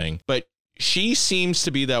male thing. But she seems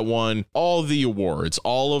to be that one, all the awards,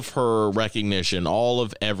 all of her recognition, all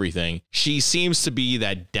of everything. She seems to be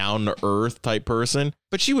that down-to-earth type person.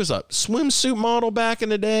 But she was a swimsuit model back in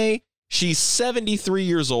the day. She's 73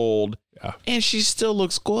 years old, and she still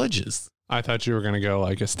looks gorgeous. I thought you were going to go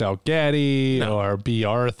like Estelle Getty or B.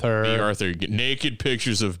 Arthur. B. Arthur. Naked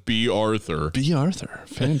pictures of B. Arthur. B. Arthur.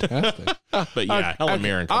 Fantastic. But yeah, Helen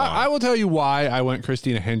Mirren, come on. I will tell you why I went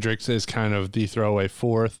Christina Hendricks as kind of the throwaway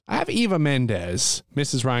fourth. I have Eva Mendes,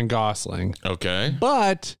 Mrs. Ryan Gosling. Okay.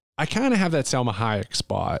 But I kind of have that Selma Hayek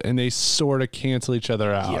spot, and they sort of cancel each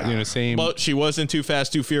other out. Yeah. Same. But she wasn't Too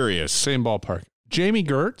Fast, Too Furious. Same ballpark. Jamie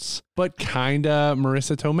Gertz, but kind of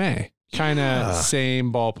Marissa Tomei. Kind of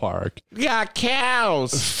same ballpark. Yeah,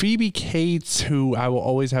 cows. Phoebe Cates, who I will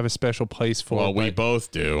always have a special place for. Well, we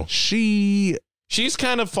both do. She's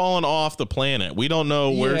kind of fallen off the planet. We don't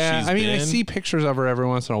know where she's been. I see pictures of her every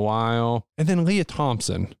once in a while. And then Leah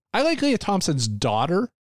Thompson. I like Leah Thompson's daughter.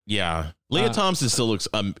 Yeah. Leah Thompson still looks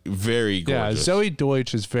very gorgeous. Yeah, Zoe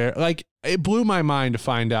Deutsch is it blew my mind to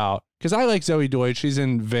find out. Because I like Zoe Deutsch. She's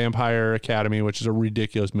in Vampire Academy, which is a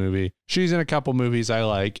ridiculous movie. She's in a couple movies I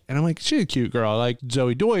like. And I'm like, she's a cute girl. I like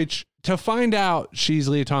Zoe Deutsch. To find out she's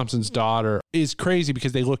Leah Thompson's daughter is crazy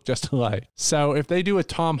because they look just alike. So if they do a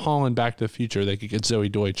Tom Holland Back to the Future, they could get Zoe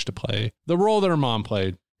Deutsch to play the role that her mom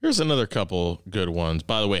played. Here's another couple good ones.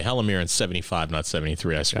 By the way, Helen Mirren's 75, not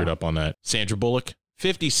 73. I screwed up on that. Sandra Bullock,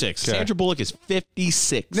 56. Okay. Sandra Bullock is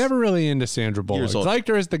 56. Never really into Sandra Bullock. Liked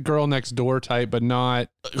her as the girl next door type, but not.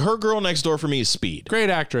 Her girl next door for me is Speed. Great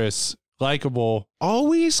actress. Likeable.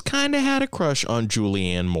 Always kind of had a crush on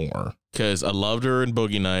Julianne Moore. Because I loved her in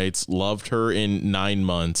Boogie Nights, loved her in 9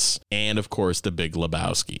 Months, and of course, The Big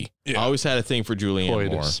Lebowski. Yeah. I always had a thing for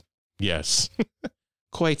Julianne Moore. Yes.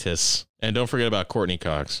 Coitus. And don't forget about Courtney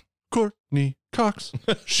Cox. Courtney Cox.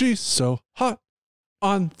 She's so hot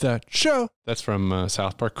on that show. That's from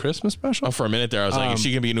South Park Christmas Special. Oh, for a minute there, I was like, is she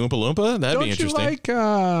going to be an Oompa Loompa? That'd be interesting. Don't you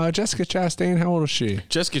like Jessica Chastain? How old is she?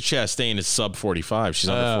 Jessica Chastain is sub 45. She's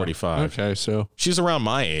under 45. Okay, so. She's around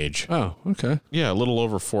my age. Oh, okay. Yeah, a little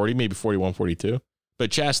over 40, maybe 41, 42. But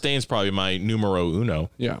Chastain's probably my numero uno.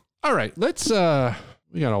 Yeah. All right, let's, we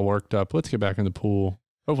got all worked up. Let's get back in the pool.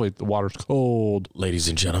 Hopefully the water's cold. Ladies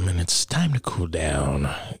and gentlemen, it's time to cool down.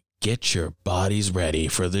 Get your bodies ready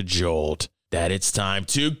for the jolt that it's time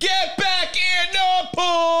to get back in the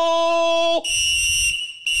pool.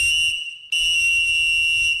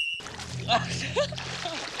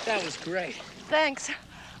 That was great. Thanks.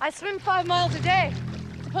 I swim 5 miles a day.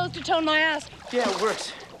 Supposed to tone my ass. Yeah, it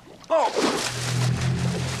works. Oh!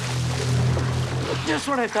 Just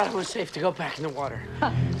when I thought it was safe to go back in the water.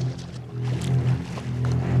 Huh.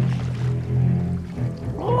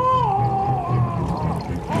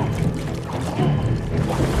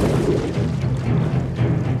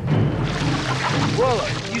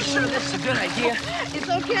 Whoa, you sure this is a good idea? It's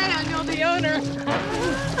okay. I know the owner.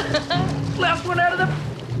 Last one out of the...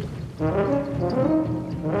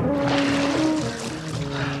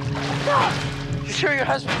 You sure your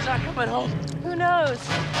husband's not coming home? Who knows?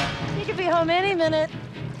 He could be home any minute.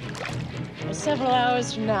 Or several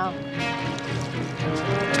hours from now.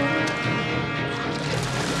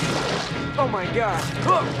 Oh, my God.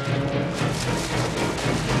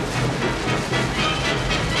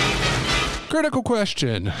 Critical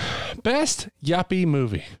question. Best yuppie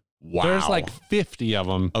movie. Wow. There's like 50 of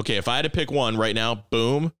them. Okay, if I had to pick one right now,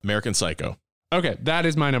 boom, American Psycho. Okay, that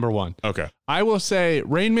is my number one. Okay. I will say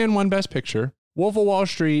Rain Man won Best Picture. Wolf of Wall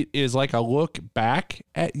Street is like a look back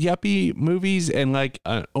at yuppie movies and like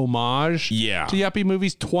an homage to yuppie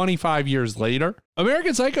movies 25 years later.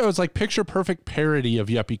 American Psycho is like picture perfect parody of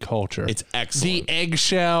yuppie culture. It's excellent. The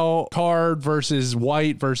eggshell card versus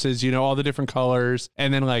white versus, all the different colors.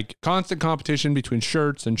 And then like constant competition between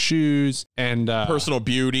shirts and shoes and personal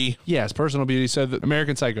beauty. Yes, personal beauty. So the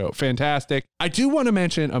American Psycho, fantastic. I do want to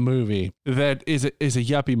mention a movie that is a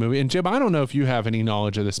yuppie movie. And Jim, I don't know if you have any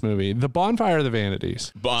knowledge of this movie. The Bonfire of the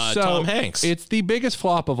Vanities. Tom Hanks. It's the biggest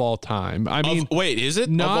flop of all time. I mean, wait, is it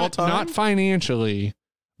not, of all time? Not financially,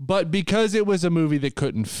 but because it was a movie that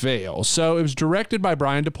couldn't fail. So it was directed by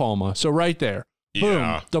Brian De Palma. So right there,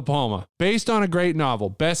 boom, De Palma. Based on a great novel,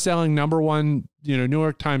 best-selling #1, New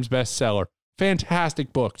York Times bestseller.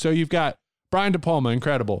 Fantastic book. So you've got Brian De Palma,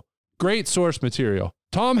 incredible. Great source material.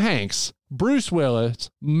 Tom Hanks, Bruce Willis,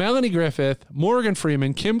 Melanie Griffith, Morgan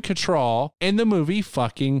Freeman, Kim Cattrall, and the movie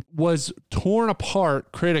fucking was torn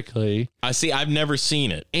apart critically. I've never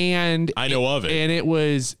seen it. And I know of it. And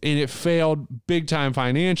it failed big time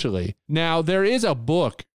financially. Now there is a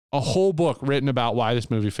whole book written about why this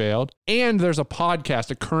movie failed. And there's a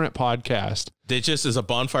podcast, a current podcast. That just is a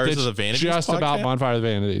Bonfires of the Vanities just podcast? About Bonfire of the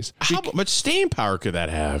Vanities. How much staying power could that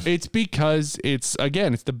have? It's because it's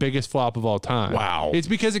the biggest flop of all time. Wow. It's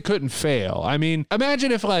because it couldn't fail. I mean,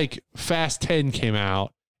 imagine if like Fast 10 came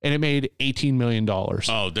out and it made $18 million.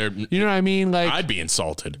 Oh, you know what I mean? Like, I'd be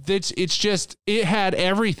insulted. It's just, it had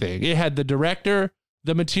everything. It had the director,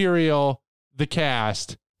 the material, the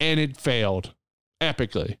cast, and it failed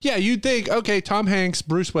epically. Yeah, you'd think, okay, Tom Hanks,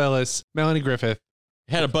 Bruce Willis, Melanie Griffith.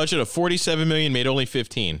 Had a budget of $47 million, made only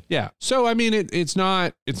 15. Yeah. So, I mean, it's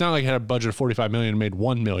not like it had a budget of $45 million and made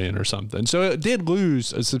 $1 million or something. So it did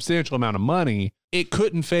lose a substantial amount of money. It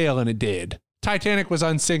couldn't fail, and it did. Titanic was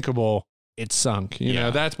unsinkable. It sunk. You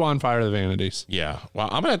know, that's Bonfire of the Vanities. Yeah. Well,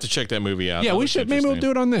 I'm going to have to check that movie out. Yeah, we should. Maybe we'll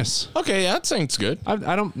do it on this. Okay, that sounds good.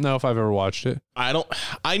 I don't know if I've ever watched it. I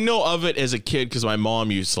know of it as a kid because my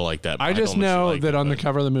mom used to like that. I just know that on the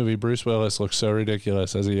cover of the movie, Bruce Willis looks so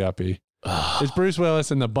ridiculous as a yuppie. It's Bruce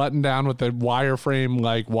Willis in the button down with the wireframe,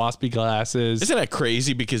 like waspy glasses. Isn't that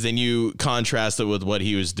crazy? Because then you contrast it with what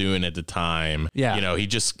he was doing at the time. Yeah. He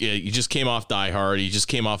just came off Die Hard. He just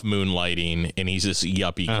came off Moonlighting, and he's this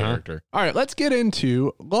yuppie character. All right, let's get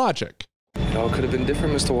into logic. It all could have been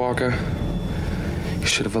different, Mr. Walker. You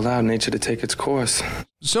should have allowed nature to take its course.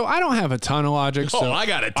 So I don't have a ton of logic. So I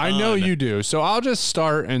got a ton. I know you do. So I'll just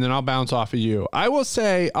start and then I'll bounce off of you. I will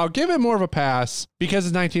say I'll give it more of a pass because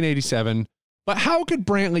it's 1987. But how could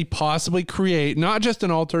Brantley possibly create not just an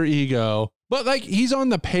alter ego, but like he's on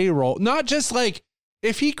the payroll? Not just like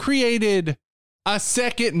if he created a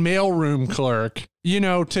second mailroom clerk,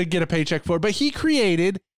 to get a paycheck for, but he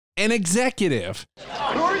created an executive.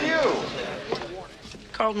 Who are you?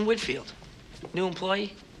 Carlton Whitfield. New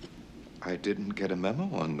employee? I didn't get a memo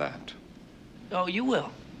on that. Oh, you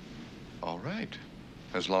will. All right.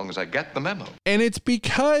 As long as I get the memo. And it's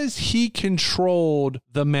because he controlled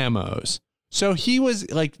the memos. So he was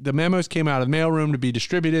like, the memos came out of the mailroom to be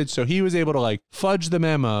distributed. So he was able to like fudge the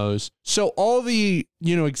memos. So all the,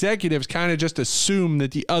 executives kind of just assume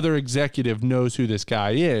that the other executive knows who this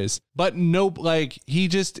guy is. But nope, like he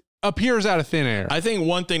just appears out of thin air. I think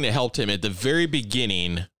one thing that helped him at the very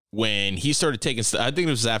beginning, when he started taking stuff, I think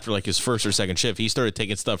it was after like his first or second shift, he started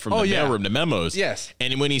taking stuff from the mailroom to memos. Yes.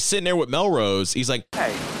 And when he's sitting there with Melrose, he's like,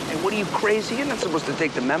 Hey, what are you, crazy? You're not supposed to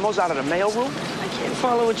take the memos out of the mailroom? I can't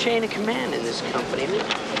follow a chain of command in this company.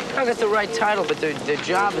 I got the right title, but their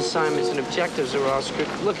job assignments and objectives are all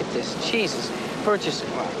strict. Look at this. Jesus. Purchasing.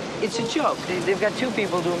 It's a joke. They've got two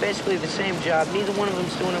people doing basically the same job. Neither one of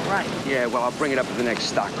them's doing it right. Yeah, well, I'll bring it up at the next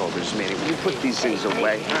stockholders meeting. Will you put these things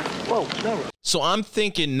away? Huh? Whoa, no. So I'm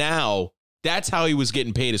thinking now, that's how he was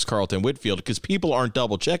getting paid as Carlton Whitfield, because people aren't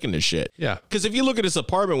double checking this shit. Yeah. Because if you look at his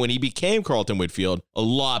apartment when he became Carlton Whitfield, a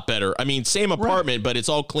lot better. I mean, same apartment, but it's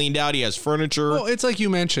all cleaned out. He has furniture. Well, it's like you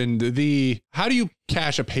mentioned, how do you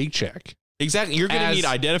cash a paycheck? Exactly. You're going to need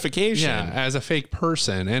identification. Yeah, as a fake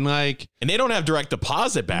person. And like... And they don't have direct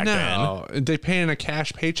deposit back then. No, they pay in a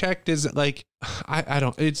cash paycheck. Does like... I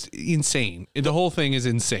don't... It's insane. The whole thing is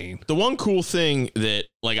insane. The one cool thing that,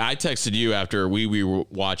 like, I texted you after we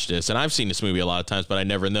watched this, and I've seen this movie a lot of times, but I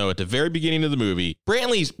never know. At the very beginning of the movie,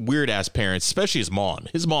 Brantley's weird-ass parents, especially his mom.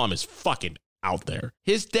 His mom is fucking out there.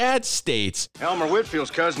 His dad states... Elmer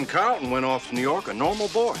Whitfield's cousin Carlton went off to New York a normal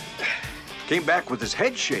boy. Came back with his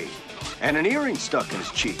head shaved and an earring stuck in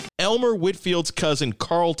his cheek. Elmer Whitfield's cousin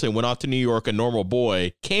Carlton went off to New York a normal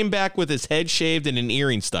boy, came back with his head shaved and an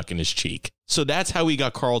earring stuck in his cheek. So that's how he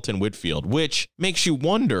got Carlton Whitfield, which makes you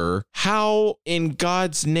wonder how in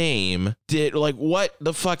God's name did, like, what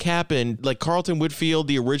the fuck happened? Like, Carlton Whitfield,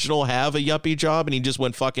 the original, have a yuppie job and he just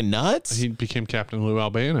went fucking nuts? He became Captain Lou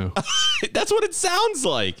Albano. That's what it sounds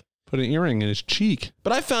like. Put an earring in his cheek.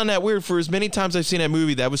 But I found that weird. For as many times I've seen that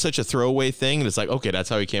movie, that was such a throwaway thing. And it's like, okay, that's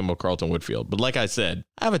how he came with Carlton Whitfield. But like I said,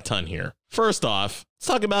 I have a ton here. First off, let's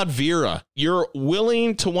talk about Vera. You're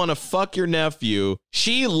willing to want to fuck your nephew.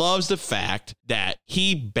 She loves the fact that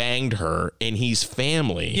he banged her and he's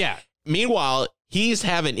family. Yeah. Meanwhile, he's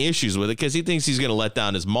having issues with it because he thinks he's going to let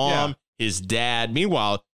down his mom, his dad.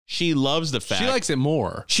 Meanwhile, she loves the fact. She likes it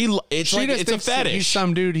more. It's a fetish. He's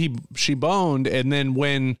some dude she boned, and then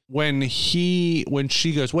when she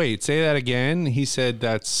goes, wait, say that again. He said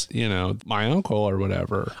that's my uncle or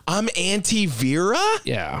whatever. I'm Auntie Vera.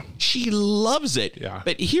 Yeah, she loves it. Yeah,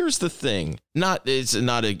 but here's the thing. It's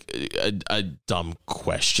not a dumb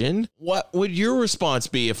question. What would your response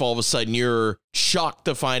be if all of a sudden you're shocked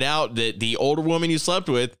to find out that the older woman you slept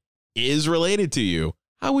with is related to you?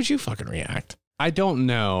 How would you fucking react? I don't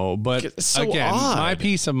know, but it's so again, odd. My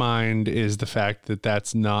peace of mind is the fact that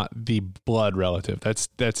that's not the blood relative.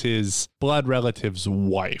 That's his blood relative's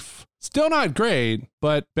wife. Still not great,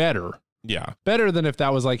 but better. Yeah. Better than if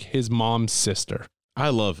that was like his mom's sister. I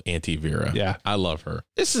love Auntie Vera. Yeah. I love her.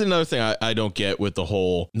 This is another thing I don't get with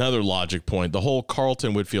another logic point, the whole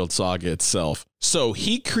Carlton Whitfield saga itself. So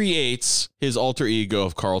he creates his alter ego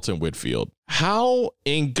of Carlton Whitfield. How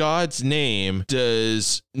in God's name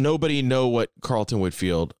does nobody know what Carlton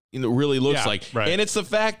Whitfield really looks like? Right. And it's the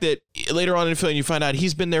fact that later on in the film, you find out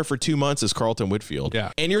he's been there for 2 months as Carlton Whitfield.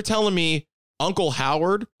 Yeah. And you're telling me Uncle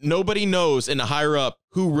Howard, nobody knows in the higher up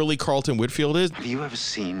who really Carlton Whitfield is? Have you ever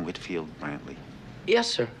seen Whitfield, Brantley? Yes,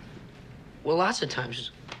 sir. Well, lots of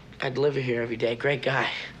times. I deliver here every day. Great guy.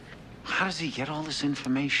 How does he get all this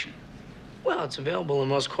information? Well, it's available in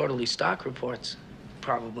most quarterly stock reports.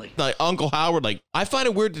 Probably. Like Uncle Howard, I find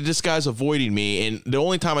it weird that this guy's avoiding me, and the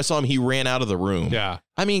only time I saw him, he ran out of the room. Yeah.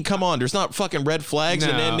 I mean, come on, there's not fucking red flags,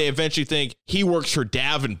 and then they eventually think he works for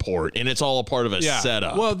Davenport, and it's all a part of a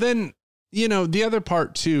setup. Well, then, the other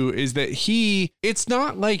part too is that it's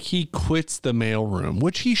not like he quits the mailroom,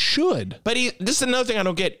 which he should. But this is another thing I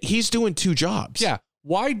don't get. He's doing 2 jobs. Yeah.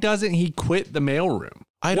 Why doesn't he quit the mailroom?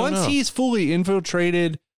 I don't know. Once he's fully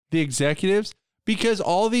infiltrated the executives, because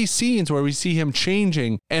all these scenes where we see him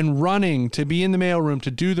changing and running to be in the mailroom to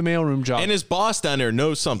do the mailroom job. And his boss down there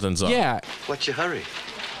knows something's up. Yeah. What's your hurry?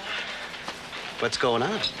 What's going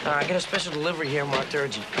on? I got a special delivery here marked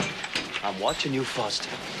urgent. I'm watching you, Foster.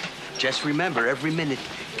 Just remember, every minute,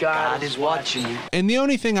 God is watching you. And the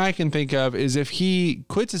only thing I can think of is if he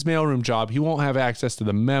quits his mailroom job, he won't have access to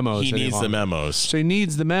the memos. He needs the memos. So he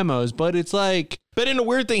needs the memos, but it's like... But in a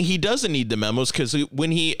weird thing, he doesn't need the memos because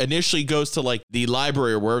when he initially goes to the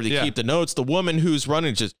library or wherever they keep the notes, the woman who's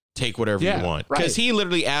running just take whatever you want. Because he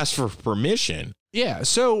literally asked for permission. Yeah,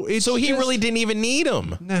 so he really didn't even need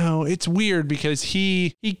them. No, it's weird because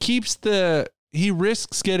he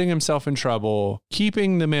risks getting himself in trouble,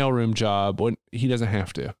 keeping the mailroom job when he doesn't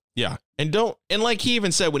have to. Yeah. And like he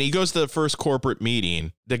even said, when he goes to the first corporate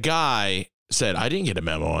meeting, the guy said, I didn't get a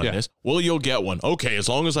memo on this. Well, you'll get one. Okay, as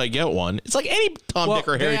long as I get one. It's like any Tom, Dick,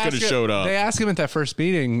 or Harry could have showed up. They ask him at that first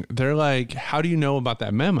meeting, they're like, how do you know about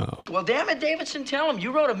that memo? Well, damn it, Davidson, tell him.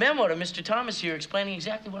 You wrote a memo to Mr. Thomas here explaining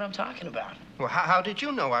exactly what I'm talking about. Well, how did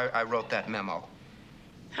you know I wrote that memo?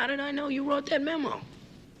 How did I know you wrote that memo?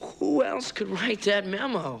 Who else could write that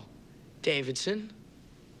memo, Davidson?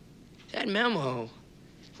 That memo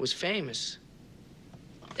was famous.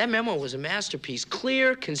 That memo was a masterpiece.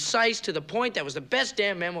 Clear, concise, to the point. That was the best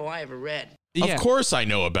damn memo I ever read. Yeah. Of course I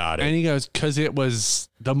know about it. And he goes, because it was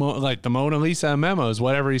the Mona Lisa memos,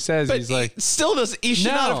 whatever he says. But he's like, he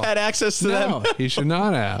should not have had access to them. He should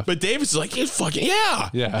not have. But David's like, he's fucking, hell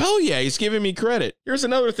yeah, he's giving me credit. Here's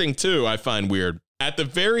another thing, too, I find weird. At the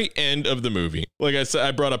very end of the movie, like I said,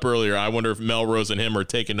 I brought up earlier, I wonder if Melrose and him are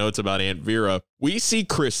taking notes about Aunt Vera. We see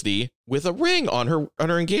Christy with a ring on her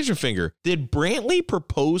engagement finger. Did Brantley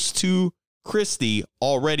propose to Christy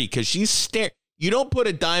already because she's staring. You don't put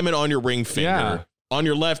a diamond on your ring finger on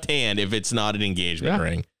your left hand if it's not an engagement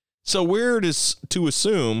ring. So weird is to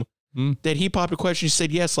assume that he popped a question. She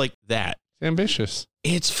said yes, like that. Ambitious.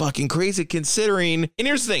 It's fucking crazy considering. And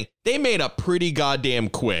here's the thing. They made up pretty goddamn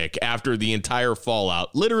quick after the entire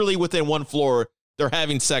fallout. Literally within one floor, they're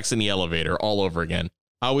having sex in the elevator all over again.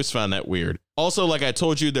 I always found that weird. Also, like I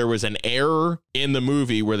told you, there was an error in the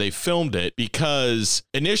movie where they filmed it because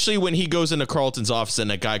initially when he goes into Carlton's office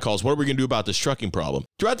and that guy calls, what are we going to do about this trucking problem?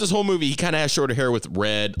 Throughout this whole movie, he kind of has shorter hair with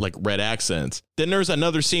red accents. Then there's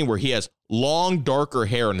another scene where he has long, darker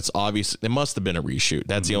hair and it's obvious. It must have been a reshoot.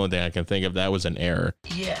 That's the only thing I can think of. That was an error.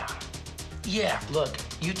 Yeah, look,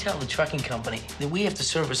 you tell the trucking company that we have to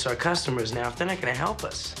service our customers now. If they're not going to help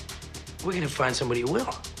us, we're going to find somebody who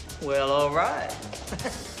will. Well, all right.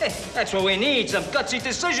 Hey, that's what we need, some gutsy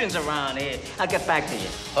decisions around here. I'll get back to you.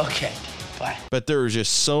 Okay, bye. But there are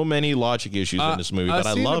just so many logic issues in this movie, but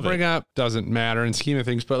I love it. Bring up doesn't matter in scheme of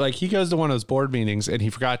things, but like he goes to one of those board meetings and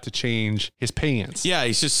he forgot to change his pants. Yeah,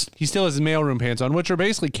 he still has his mailroom pants on, which are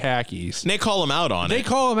basically khakis. And they call him out on it. They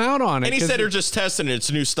call him out on it. And he said they're just testing it. It's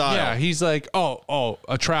a new style. Yeah, he's like,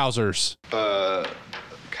 trousers.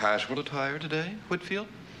 Casual attire today, Whitfield?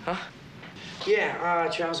 Huh? Yeah,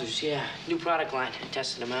 trousers, yeah. New product line.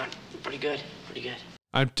 Testing them out. Pretty good.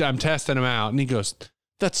 I'm testing him out. And he goes,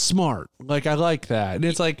 that's smart. Like, I like that. And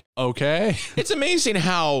it's like, okay. It's amazing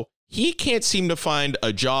how he can't seem to find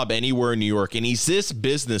a job anywhere in New York. And he's this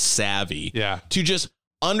business savvy to just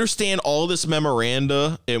understand all this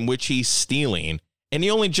memoranda in which he's stealing. And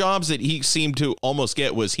the only jobs that he seemed to almost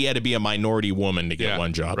get was he had to be a minority woman to get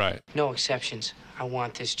one job. Right. No exceptions. I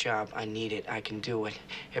want this job. I need it. I can do it.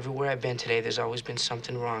 Everywhere I've been today, there's always been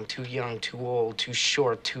something wrong. Too young, too old, too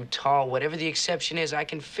short, too tall. Whatever the exception is, I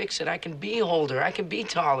can fix it. I can be older. I can be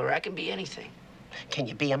taller. I can be anything. Can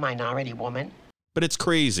you be a minority woman? But it's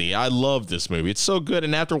crazy. I love this movie. It's so good.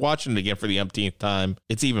 And after watching it again for the umpteenth time,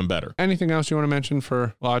 it's even better. Anything else you want to mention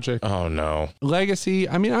for Logic? Oh, no. Legacy.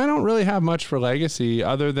 I mean, I don't really have much for Legacy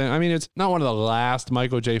other than, I mean, it's not one of the last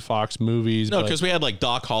Michael J. Fox movies. No, because we had like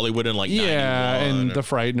Doc Hollywood and like 91. And The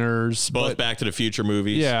Frighteners. Both Back to the Future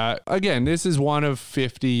movies. Yeah. Again, this is one of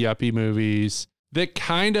 50 yuppie movies that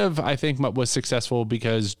kind of, I think, was successful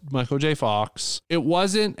because Michael J. Fox. It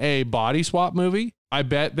wasn't a body swap movie. I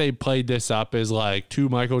bet they played this up as like two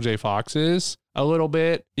Michael J. Foxes a little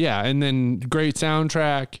bit. Yeah. And then great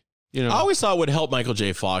soundtrack. You know, I always thought would help Michael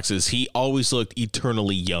J. Fox is he always looked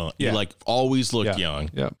eternally young. Yeah. He like always looked young.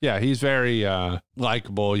 Yeah. Yeah. He's very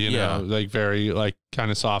likable, you know, like very like kind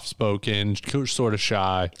of soft spoken, sort of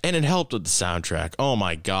shy. And it helped with the soundtrack. Oh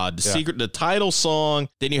my God. The title song.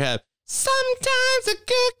 Then you have Sometimes the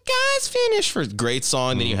Good Guys Finish for a great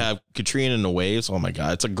song. Then you have Katrina and the Waves. Oh my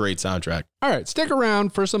God. It's a great soundtrack. All right. Stick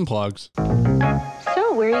around for some plugs.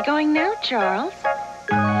 So, where are you going now, Charles?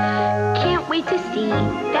 Can't wait to see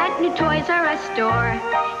that new Toys R Us store.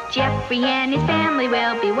 Jeffrey and his family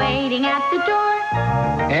will be waiting at the door.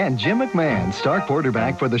 And Jim McMahon, star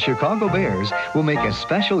quarterback for the Chicago Bears, will make a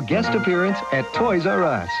special guest appearance at Toys R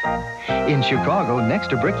Us in Chicago next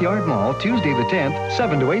to Brickyard Mall, Tuesday the 10th,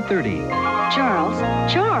 7 to 8:30. Charles,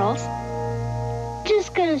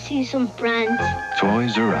 just gonna see some friends.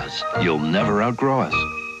 Toys R Us. You'll never outgrow us.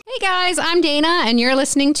 Hey guys, I'm Dana, and you're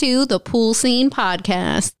listening to the Pool Scene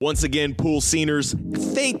Podcast. Once again, Pool Sceners,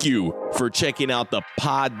 thank you for checking out the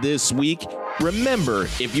pod this week. Remember,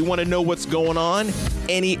 if you want to know what's going on,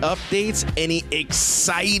 any updates, any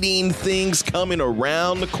exciting things coming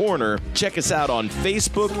around the corner, check us out on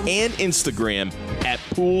Facebook and Instagram at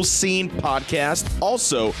Pool Scene Podcast.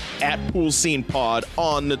 Also at Pool Scene Pod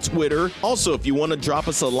on the Twitter. Also, if you want to drop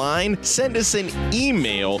us a line, send us an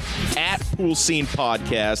email at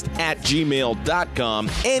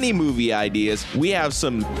poolscenepodcast@gmail.com. Any movie ideas. We have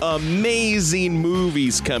some amazing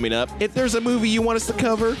movies coming up. If there's a movie you want us to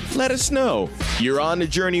cover, let us know. You're on the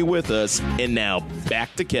journey with us, and now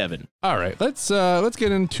back to Kevin. All right, let's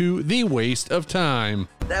get into the waste of time.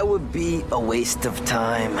 That would be a waste of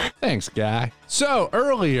time. Thanks, guy. So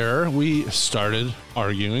earlier we started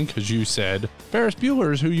arguing because you said Ferris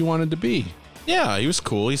Bueller is who you wanted to be. Yeah, he was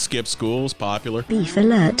cool. He skipped school. Was popular. Beef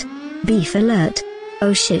alert! Beef alert!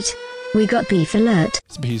 Oh shit! We got beef alert.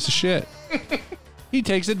 It's a piece of shit. He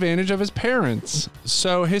takes advantage of his parents.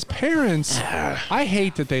 So his parents, I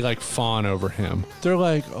hate that they like fawn over him. They're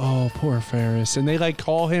like, oh, poor Ferris. And they like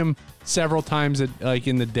call him several times in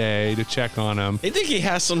the day to check on him. They think he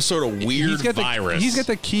has some sort of weird virus. He's got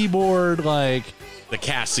the keyboard like The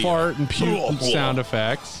Casio. fart and puke sound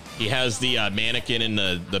effects. He has the mannequin in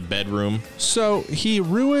the bedroom. So he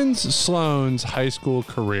ruins Sloane's high school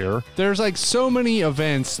career. There's like so many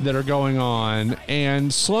events that are going on,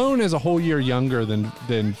 and Sloane is a whole year younger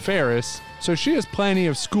than Ferris, so she has plenty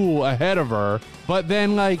of school ahead of her. But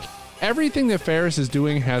then like everything that Ferris is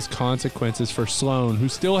doing has consequences for Sloane, who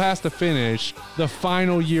still has to finish the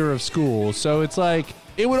final year of school. So it's like,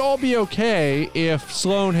 it would all be okay if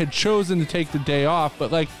Sloane had chosen to take the day off,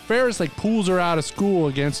 but like Ferris like pulls her out of school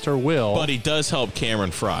against her will. But he does help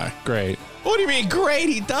Cameron Fry. Great. What do you mean great?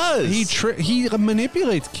 He does. He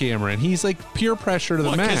manipulates Cameron. He's like peer pressure to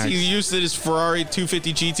the max. Because he used his Ferrari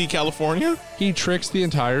 250 GT California? He tricks the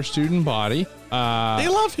entire student body. They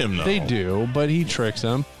love him, though. They do, but he tricks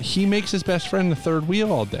them. He makes his best friend the third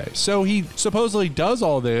wheel all day. So he supposedly does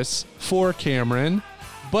all this for Cameron,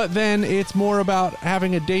 but then it's more about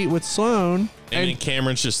having a date with Sloane. And then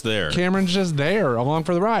Cameron's just there. Cameron's just there along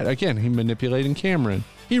for the ride. Again, he manipulating Cameron.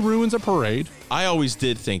 He ruins a parade. I always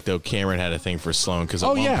did think, though, Cameron had a thing for Sloane because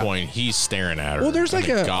at one point he's staring at her. Well, there's like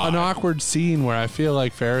an awkward scene where I feel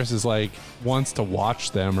like Ferris is like wants to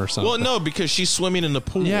watch them or something. Well, no, because she's swimming in the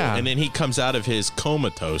pool, and then he comes out of his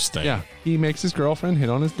comatose thing. Yeah, he makes his girlfriend hit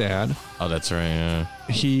on his dad. Oh, that's right, yeah.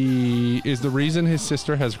 He is the reason his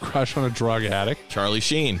sister has a crush on a drug addict. Charlie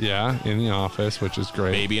Sheen. Yeah, in The Office, which is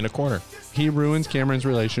great. Baby in a corner. He ruins Cameron's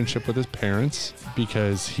relationship with his parents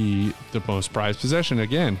because the most prized possession,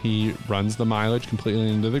 again, he runs the mileage completely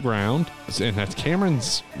into the ground. And that's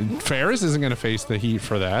Cameron's. Ferris isn't going to face the heat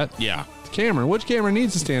for that. Yeah. Cameron, which Cameron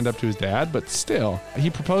needs to stand up to his dad, but still. He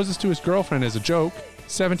proposes to his girlfriend as a joke.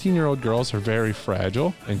 17-year-old girls are very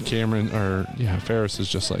fragile, and Ferris is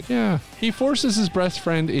just like, yeah. He forces his best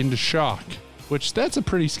friend into shock, which that's a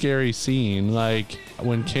pretty scary scene. Like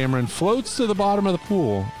when Cameron floats to the bottom of the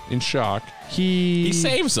pool in shock, he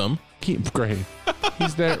saves him. Great.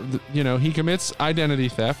 He's there, he commits identity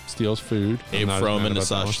theft, steals food. Abe Froman, the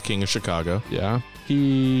Sausage King of Chicago. Yeah.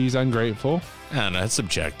 He's ungrateful. I don't know, that's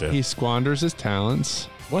subjective. He squanders his talents.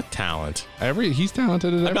 What talent? He's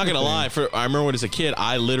talented at everything. I'm not going to lie. I remember when as a kid,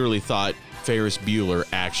 I literally thought Ferris Bueller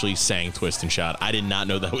actually sang Twist and Shout. I did not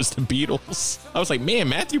know that was the Beatles. I was like, man,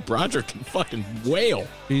 Matthew Broderick can fucking wail.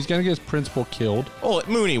 He's going to get his principal killed. Oh,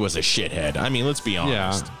 Mooney was a shithead. I mean, let's be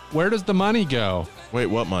honest. Yeah. Where does the money go? Wait,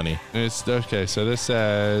 what money? It's okay. So this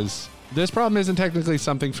says, this problem isn't technically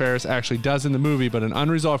something Ferris actually does in the movie, but an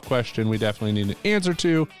unresolved question we definitely need an answer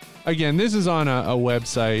to. Again, this is on a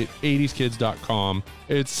website, 80skids.com.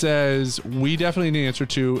 It says, we definitely need an answer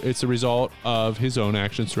to. It's a result of his own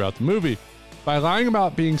actions throughout the movie. By lying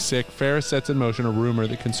about being sick, Ferris sets in motion a rumor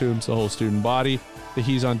that consumes the whole student body that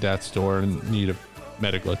he's on death's door and in need of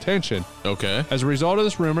medical attention. Okay. As a result of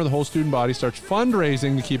this rumor, the whole student body starts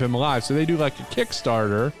fundraising to keep him alive. So they do like a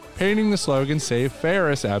Kickstarter, painting the slogan, Save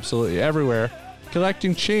Ferris, absolutely everywhere,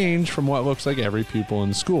 collecting change from what looks like every pupil in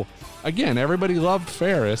the school. Again, everybody loved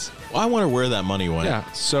Ferris. Well, I wonder where that money went.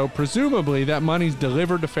 Yeah, so presumably that money's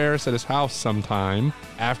delivered to Ferris at his house sometime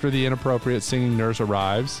after the inappropriate singing nurse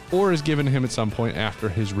arrives, or is given to him at some point after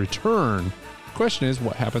his return. The question is,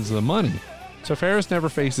 what happens to the money? So Ferris never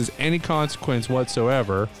faces any consequence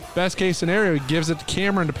whatsoever. Best case scenario, he gives it to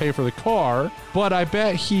Cameron to pay for the car, but I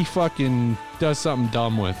bet he fucking does something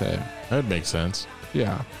dumb with it. That makes sense.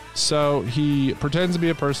 Yeah. So he pretends to be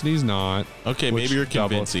a person he's not. Okay, maybe you're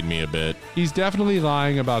convincing me a bit. He's definitely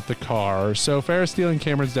lying about the car. So Ferris stealing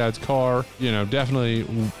Cameron's dad's car, definitely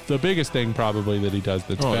the biggest thing probably that he does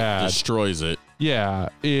that's bad. Destroys it. Yeah,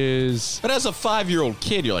 is... But as a 5-year-old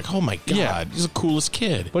kid, you're like, oh my God, he's the coolest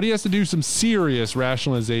kid. But he has to do some serious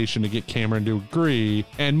rationalization to get Cameron to agree,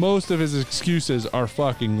 and most of his excuses are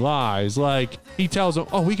fucking lies. Like, he tells him,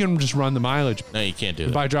 we can just run the mileage. No, you can't do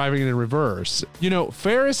that. By driving it in reverse.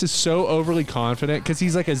 Ferris is so overly confident because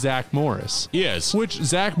he's like a Zach Morris. He is. Which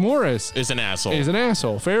Zach Morris... is an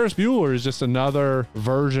asshole. Ferris Bueller is just another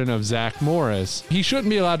version of Zach Morris. He shouldn't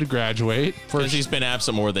be allowed to graduate. Because he's been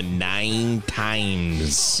absent more than 9 times.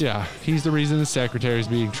 Yeah, he's the reason the secretary is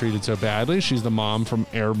being treated so badly. She's the mom from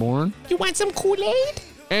Airborne. You want some Kool-Aid?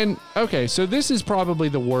 And, okay, so this is probably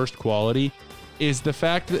the worst quality, is the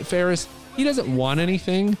fact that Ferris, he doesn't want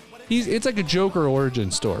anything. It's like a Joker origin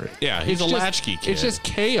story. Yeah, he's a latchkey kid. It's just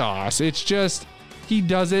chaos. It's just, he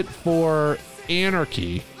does it for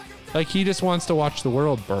anarchy. Like, he just wants to watch the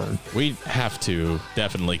world burn. We have to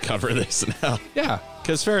definitely cover this now. Yeah.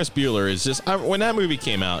 Because Ferris Bueller is just, when that movie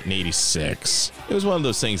came out in 86, it was one of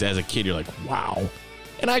those things as a kid, you're like, wow.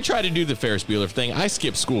 And I tried to do the Ferris Bueller thing. I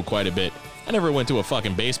skipped school quite a bit. I never went to a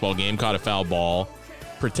fucking baseball game, caught a foul ball.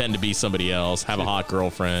 pretend to be somebody else, have a hot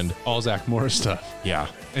girlfriend. All Zach Morris stuff. Yeah.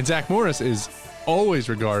 And Zach Morris is always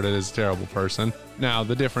regarded as a terrible person. Now,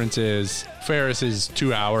 the difference is Ferris is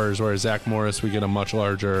 2 hours, whereas Zach Morris, we get a much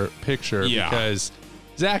larger picture because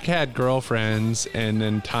Zach had girlfriends and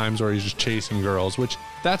then times where he's just chasing girls, which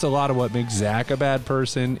that's a lot of what makes Zach a bad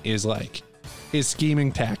person is like his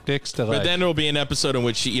scheming tactics to like. But then there'll be an episode in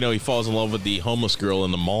which he falls in love with the homeless girl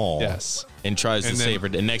in the mall. Yes. And tries to save her.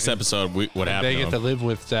 The next episode, what happened? They get to live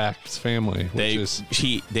with Zach's family.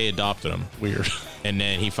 They adopted him. Weird. And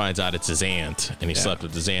then he finds out it's his aunt, and he slept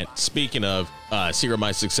with his aunt. Speaking of Secret of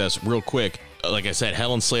My Success, real quick, like I said,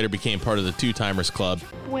 Helen Slater became part of the Two Timers Club.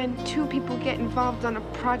 When two people get involved on a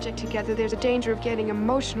project together, there's a danger of getting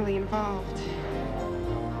emotionally involved.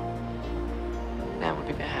 That would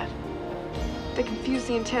be bad. They confuse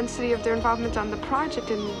the intensity of their involvement on the project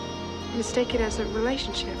and mistake it as a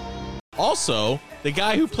relationship. Also, the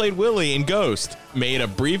guy who played Willie in Ghost made a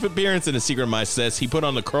brief appearance in A Secret of My Success. He put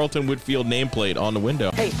on the Carlton Whitfield nameplate on the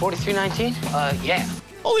window. Hey, 4319? Yeah.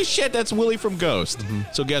 Holy shit, that's Willie from Ghost. Mm-hmm.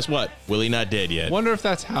 So guess what? Willie not dead yet. Wonder if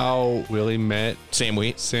that's how Willie met Sam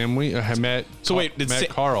Wheat. Met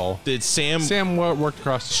Carl. Did Sam worked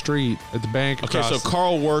across the street at the bank? Okay, so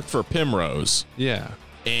Carl worked for Primrose. Yeah.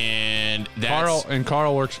 And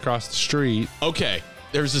Carl works across the street. Okay.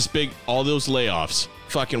 There's this all those layoffs.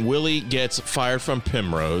 Fucking Willie gets fired from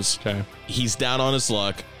Primrose. Okay. He's down on his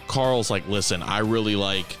luck. Carl's like, listen, I really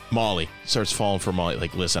like Molly. Starts falling for Molly.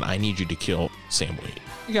 Like, listen, I need you to kill Sam Wheat.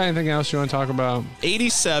 You got anything else you want to talk about?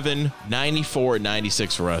 87, 94, and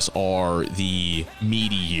 96 for us are the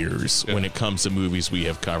meaty years when it comes to movies we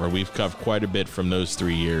have covered. We've covered quite a bit from those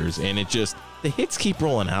 3 years, and the hits keep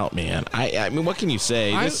rolling out, man. I mean, what can you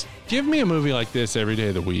say? Give me a movie like this every day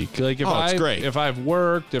of the week. Like it's great. If I've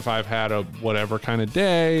worked, if I've had a whatever kind of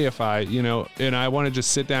day, if I, and I want to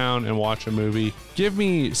just sit down and watch a movie, give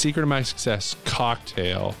me Secret of My Success,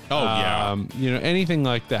 Cocktail. Oh, yeah. Anything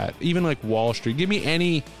like that. Even like Wall Street. Give me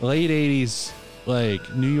any late 80s,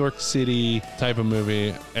 like New York City type of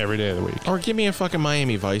movie every day of the week. Or give me a fucking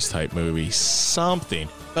Miami Vice type movie. Something.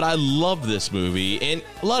 But I love this movie. And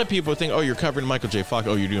a lot of people think, oh, you're covering Michael J. Fox.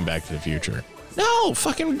 Oh, you're doing Back to the Future. No,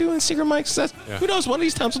 fucking doing Secret of My Success. Yeah. Who knows? One of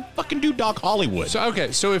these times we'll fucking do Doc Hollywood.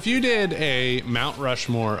 So if you did a Mount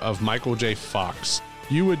Rushmore of Michael J. Fox,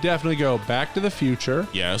 you would definitely go Back to the Future.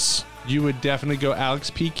 Yes. You would definitely go Alex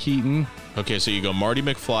P. Keaton. Okay, so you go Marty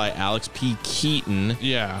McFly, Alex P. Keaton.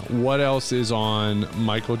 Yeah. What else is on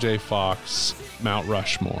Michael J. Fox Mount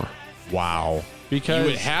Rushmore? Wow. Because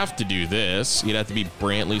you would have to do this. You'd have to be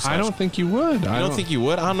Brantley. I don't think you would. I don't think you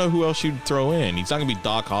would? I don't know who else you'd throw in. He's not going to be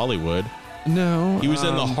Doc Hollywood. No. He was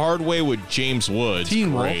in The Hard Way with James Woods.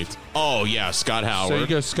 Teen Great. Wolf. Oh, yeah, Scott Howard. So you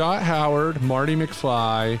go Scott Howard, Marty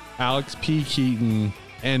McFly, Alex P. Keaton,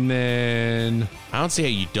 and then... I don't see how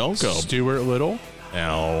you don't go. Stuart Little.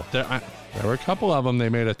 No. There were a couple of them. They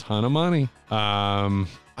made a ton of money. I'd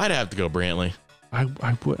have to go Brantley. I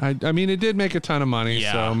mean, it did make a ton of money,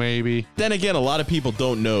 so maybe. Then again, a lot of people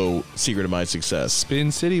don't know Secret of My Success.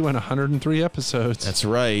 Spin City went 103 episodes. That's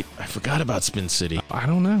right. I forgot about Spin City. I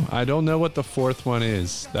don't know. I don't know what the fourth one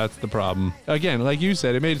is. That's the problem. Again, like you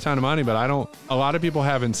said, it made a ton of money, but a lot of people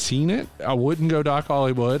haven't seen it. I wouldn't go Doc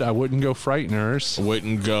Hollywood. I wouldn't go Frighteners. I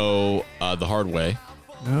wouldn't go The Hard Way.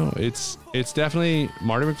 No, it's definitely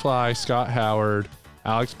Marty McFly, Scott Howard,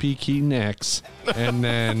 Alex P. Keaton X, and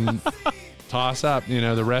then... toss up,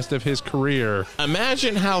 the rest of his career.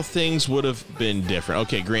 Imagine how things would have been different.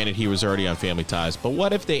 Okay, granted, he was already on Family Ties, but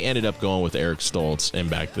what if they ended up going with Eric Stoltz in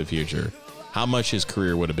Back to the Future? How much his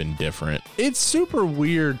career would have been different? It's super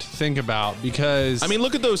weird to think about because... I mean,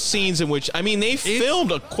 look at those scenes in which... I mean, they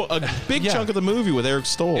filmed a big chunk of the movie with Eric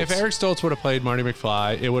Stoltz. If Eric Stoltz would have played Marty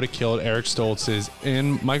McFly, it would have killed Eric Stoltz's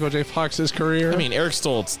and Michael J. Fox's career. I mean, Eric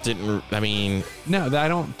Stoltz didn't... No, I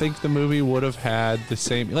don't think the movie would have had the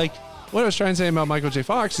same... What I was trying to say about Michael J.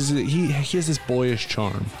 Fox is that he has this boyish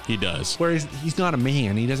charm. He does. Whereas he's not a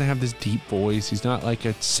man. He doesn't have this deep voice. He's not like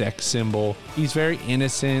a sex symbol. He's very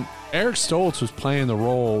innocent. Eric Stoltz was playing the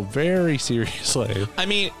role very seriously. I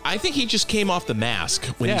mean, I think he just came off The Mask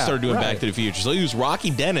when he started doing Back to the Future. So he was Rocky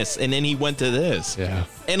Dennis, and then he went to this. Yeah.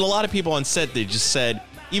 And a lot of people on set, they just said...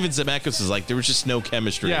 Even Zemeckis is like, there was just no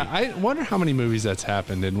chemistry. Yeah, I wonder how many movies that's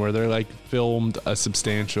happened in where they're filmed a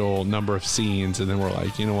substantial number of scenes and then we're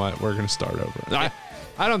like, you know what, we're going to start over.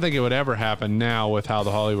 I don't think it would ever happen now with how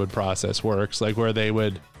the Hollywood process works, where they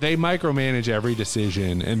micromanage every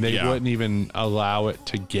decision and they wouldn't even allow it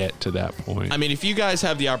to get to that point. I mean, if you guys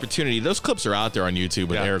have the opportunity, those clips are out there on YouTube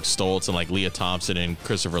with Eric Stoltz and Leah Thompson and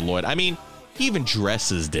Christopher Lloyd. I mean, he even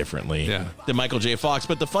dresses differently than Michael J. Fox.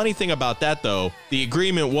 But the funny thing about that, though, the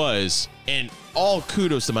agreement was, and all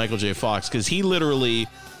kudos to Michael J. Fox, because he literally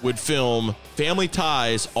would film Family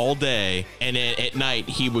Ties all day, and then at night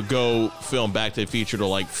he would go film Back to the Future till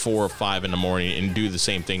like 4 or 5 in the morning and do the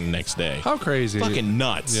same thing the next day. How crazy. Fucking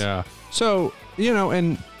nuts. Yeah. So, you know,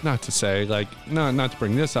 and not to say, like, not to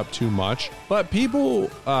bring this up too much, but people,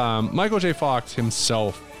 Michael J. Fox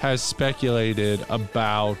himself has speculated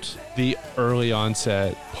about the early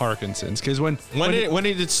onset Parkinson's. Because when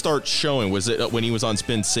did it start showing? Was it when he was on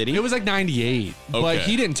Spin City? It was like 98. Okay. But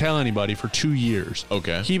he didn't tell anybody for 2 years.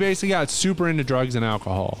 Okay. He basically got super into drugs and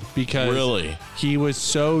alcohol because he was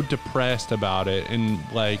so depressed about it, and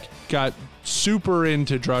like got super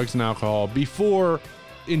into drugs and alcohol before.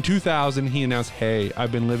 In 2000, he announced, hey,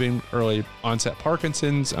 I've been living early onset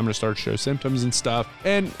Parkinson's. I'm going to start to show symptoms and stuff.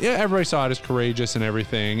 And yeah, everybody saw it as courageous and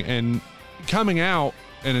everything. And coming out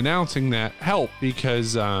and announcing that helped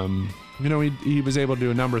because, you know, he was able to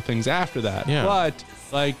do a number of things after that. Yeah. But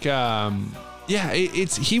like,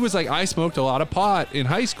 he was like, I smoked a lot of pot in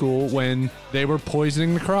high school when they were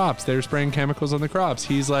poisoning the crops. They were spraying chemicals on the crops.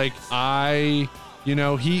 He's like, you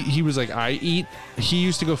know, he was like, he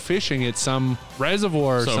used to go fishing at some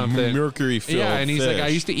reservoir or something. Mercury-filled Yeah, and he's fish. like, I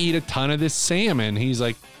used to eat a ton of this salmon. He's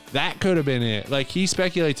like, that could have been it. Like, he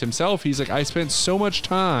speculates himself. He's like, I spent so much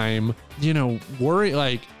time, you know,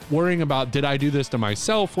 worrying about, did I do this to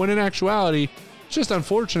myself? When in actuality, it's just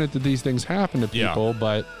unfortunate that these things happen to people. Yeah.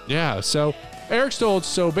 But yeah, so Eric Stoltz,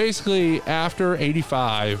 so basically after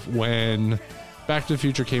 85, when Back to the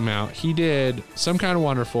Future came out, he did Some Kind of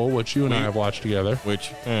Wonderful, which you and I have watched together.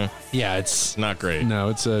 Which, yeah, it's not great. No,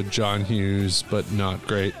 it's a John Hughes, but not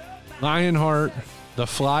great. Lionheart, The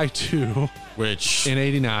Fly 2, which in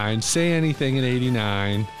 89, Say Anything in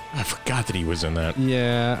 89. I forgot that he was in that.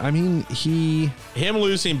 Yeah, I mean, him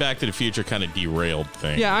losing Back to the Future kind of derailed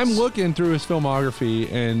things. Yeah, I'm looking through his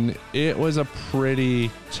filmography, and it was a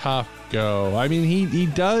pretty tough go. I mean, he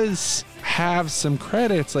does have some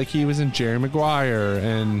credits, like he was in Jerry Maguire,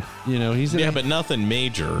 and you know, he's in but nothing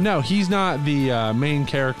major. No, he's not the main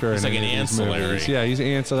character. He's in like an ancillary. Yeah, he's an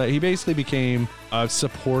ancillary. He basically became a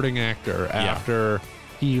supporting actor after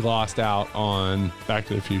he lost out on Back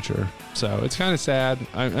to the Future. So it's kind of sad.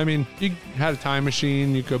 I mean, you had a time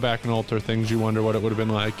machine, you go back and alter things. You wonder what it would have been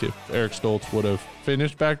like if Eric Stoltz would have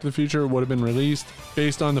finished Back to the Future, would have been released.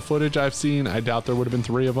 Based on the footage I've seen, I doubt there would have been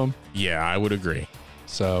 3 of them. Yeah, I would agree.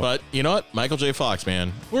 So, but you know what? Michael J. Fox,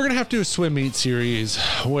 man. We're going to have to do a swim meet series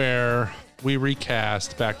where we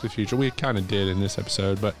recast Back to the Future. We kind of did in this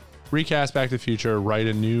episode, but recast Back to the Future, write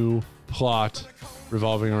a new plot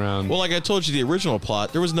revolving around. Well, like I told you, the original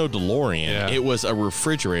plot, there was no DeLorean. Yeah. It was a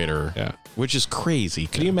refrigerator. Yeah. Which is crazy.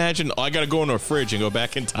 Can you imagine? I got to go into a fridge and go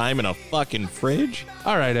back in time in a fucking fridge?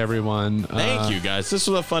 All right, everyone. Thank you, guys. This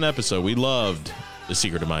was a fun episode. We loved The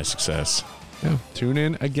Secret of My Success. Yeah. Tune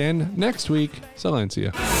in again next week.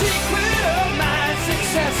 Silencia.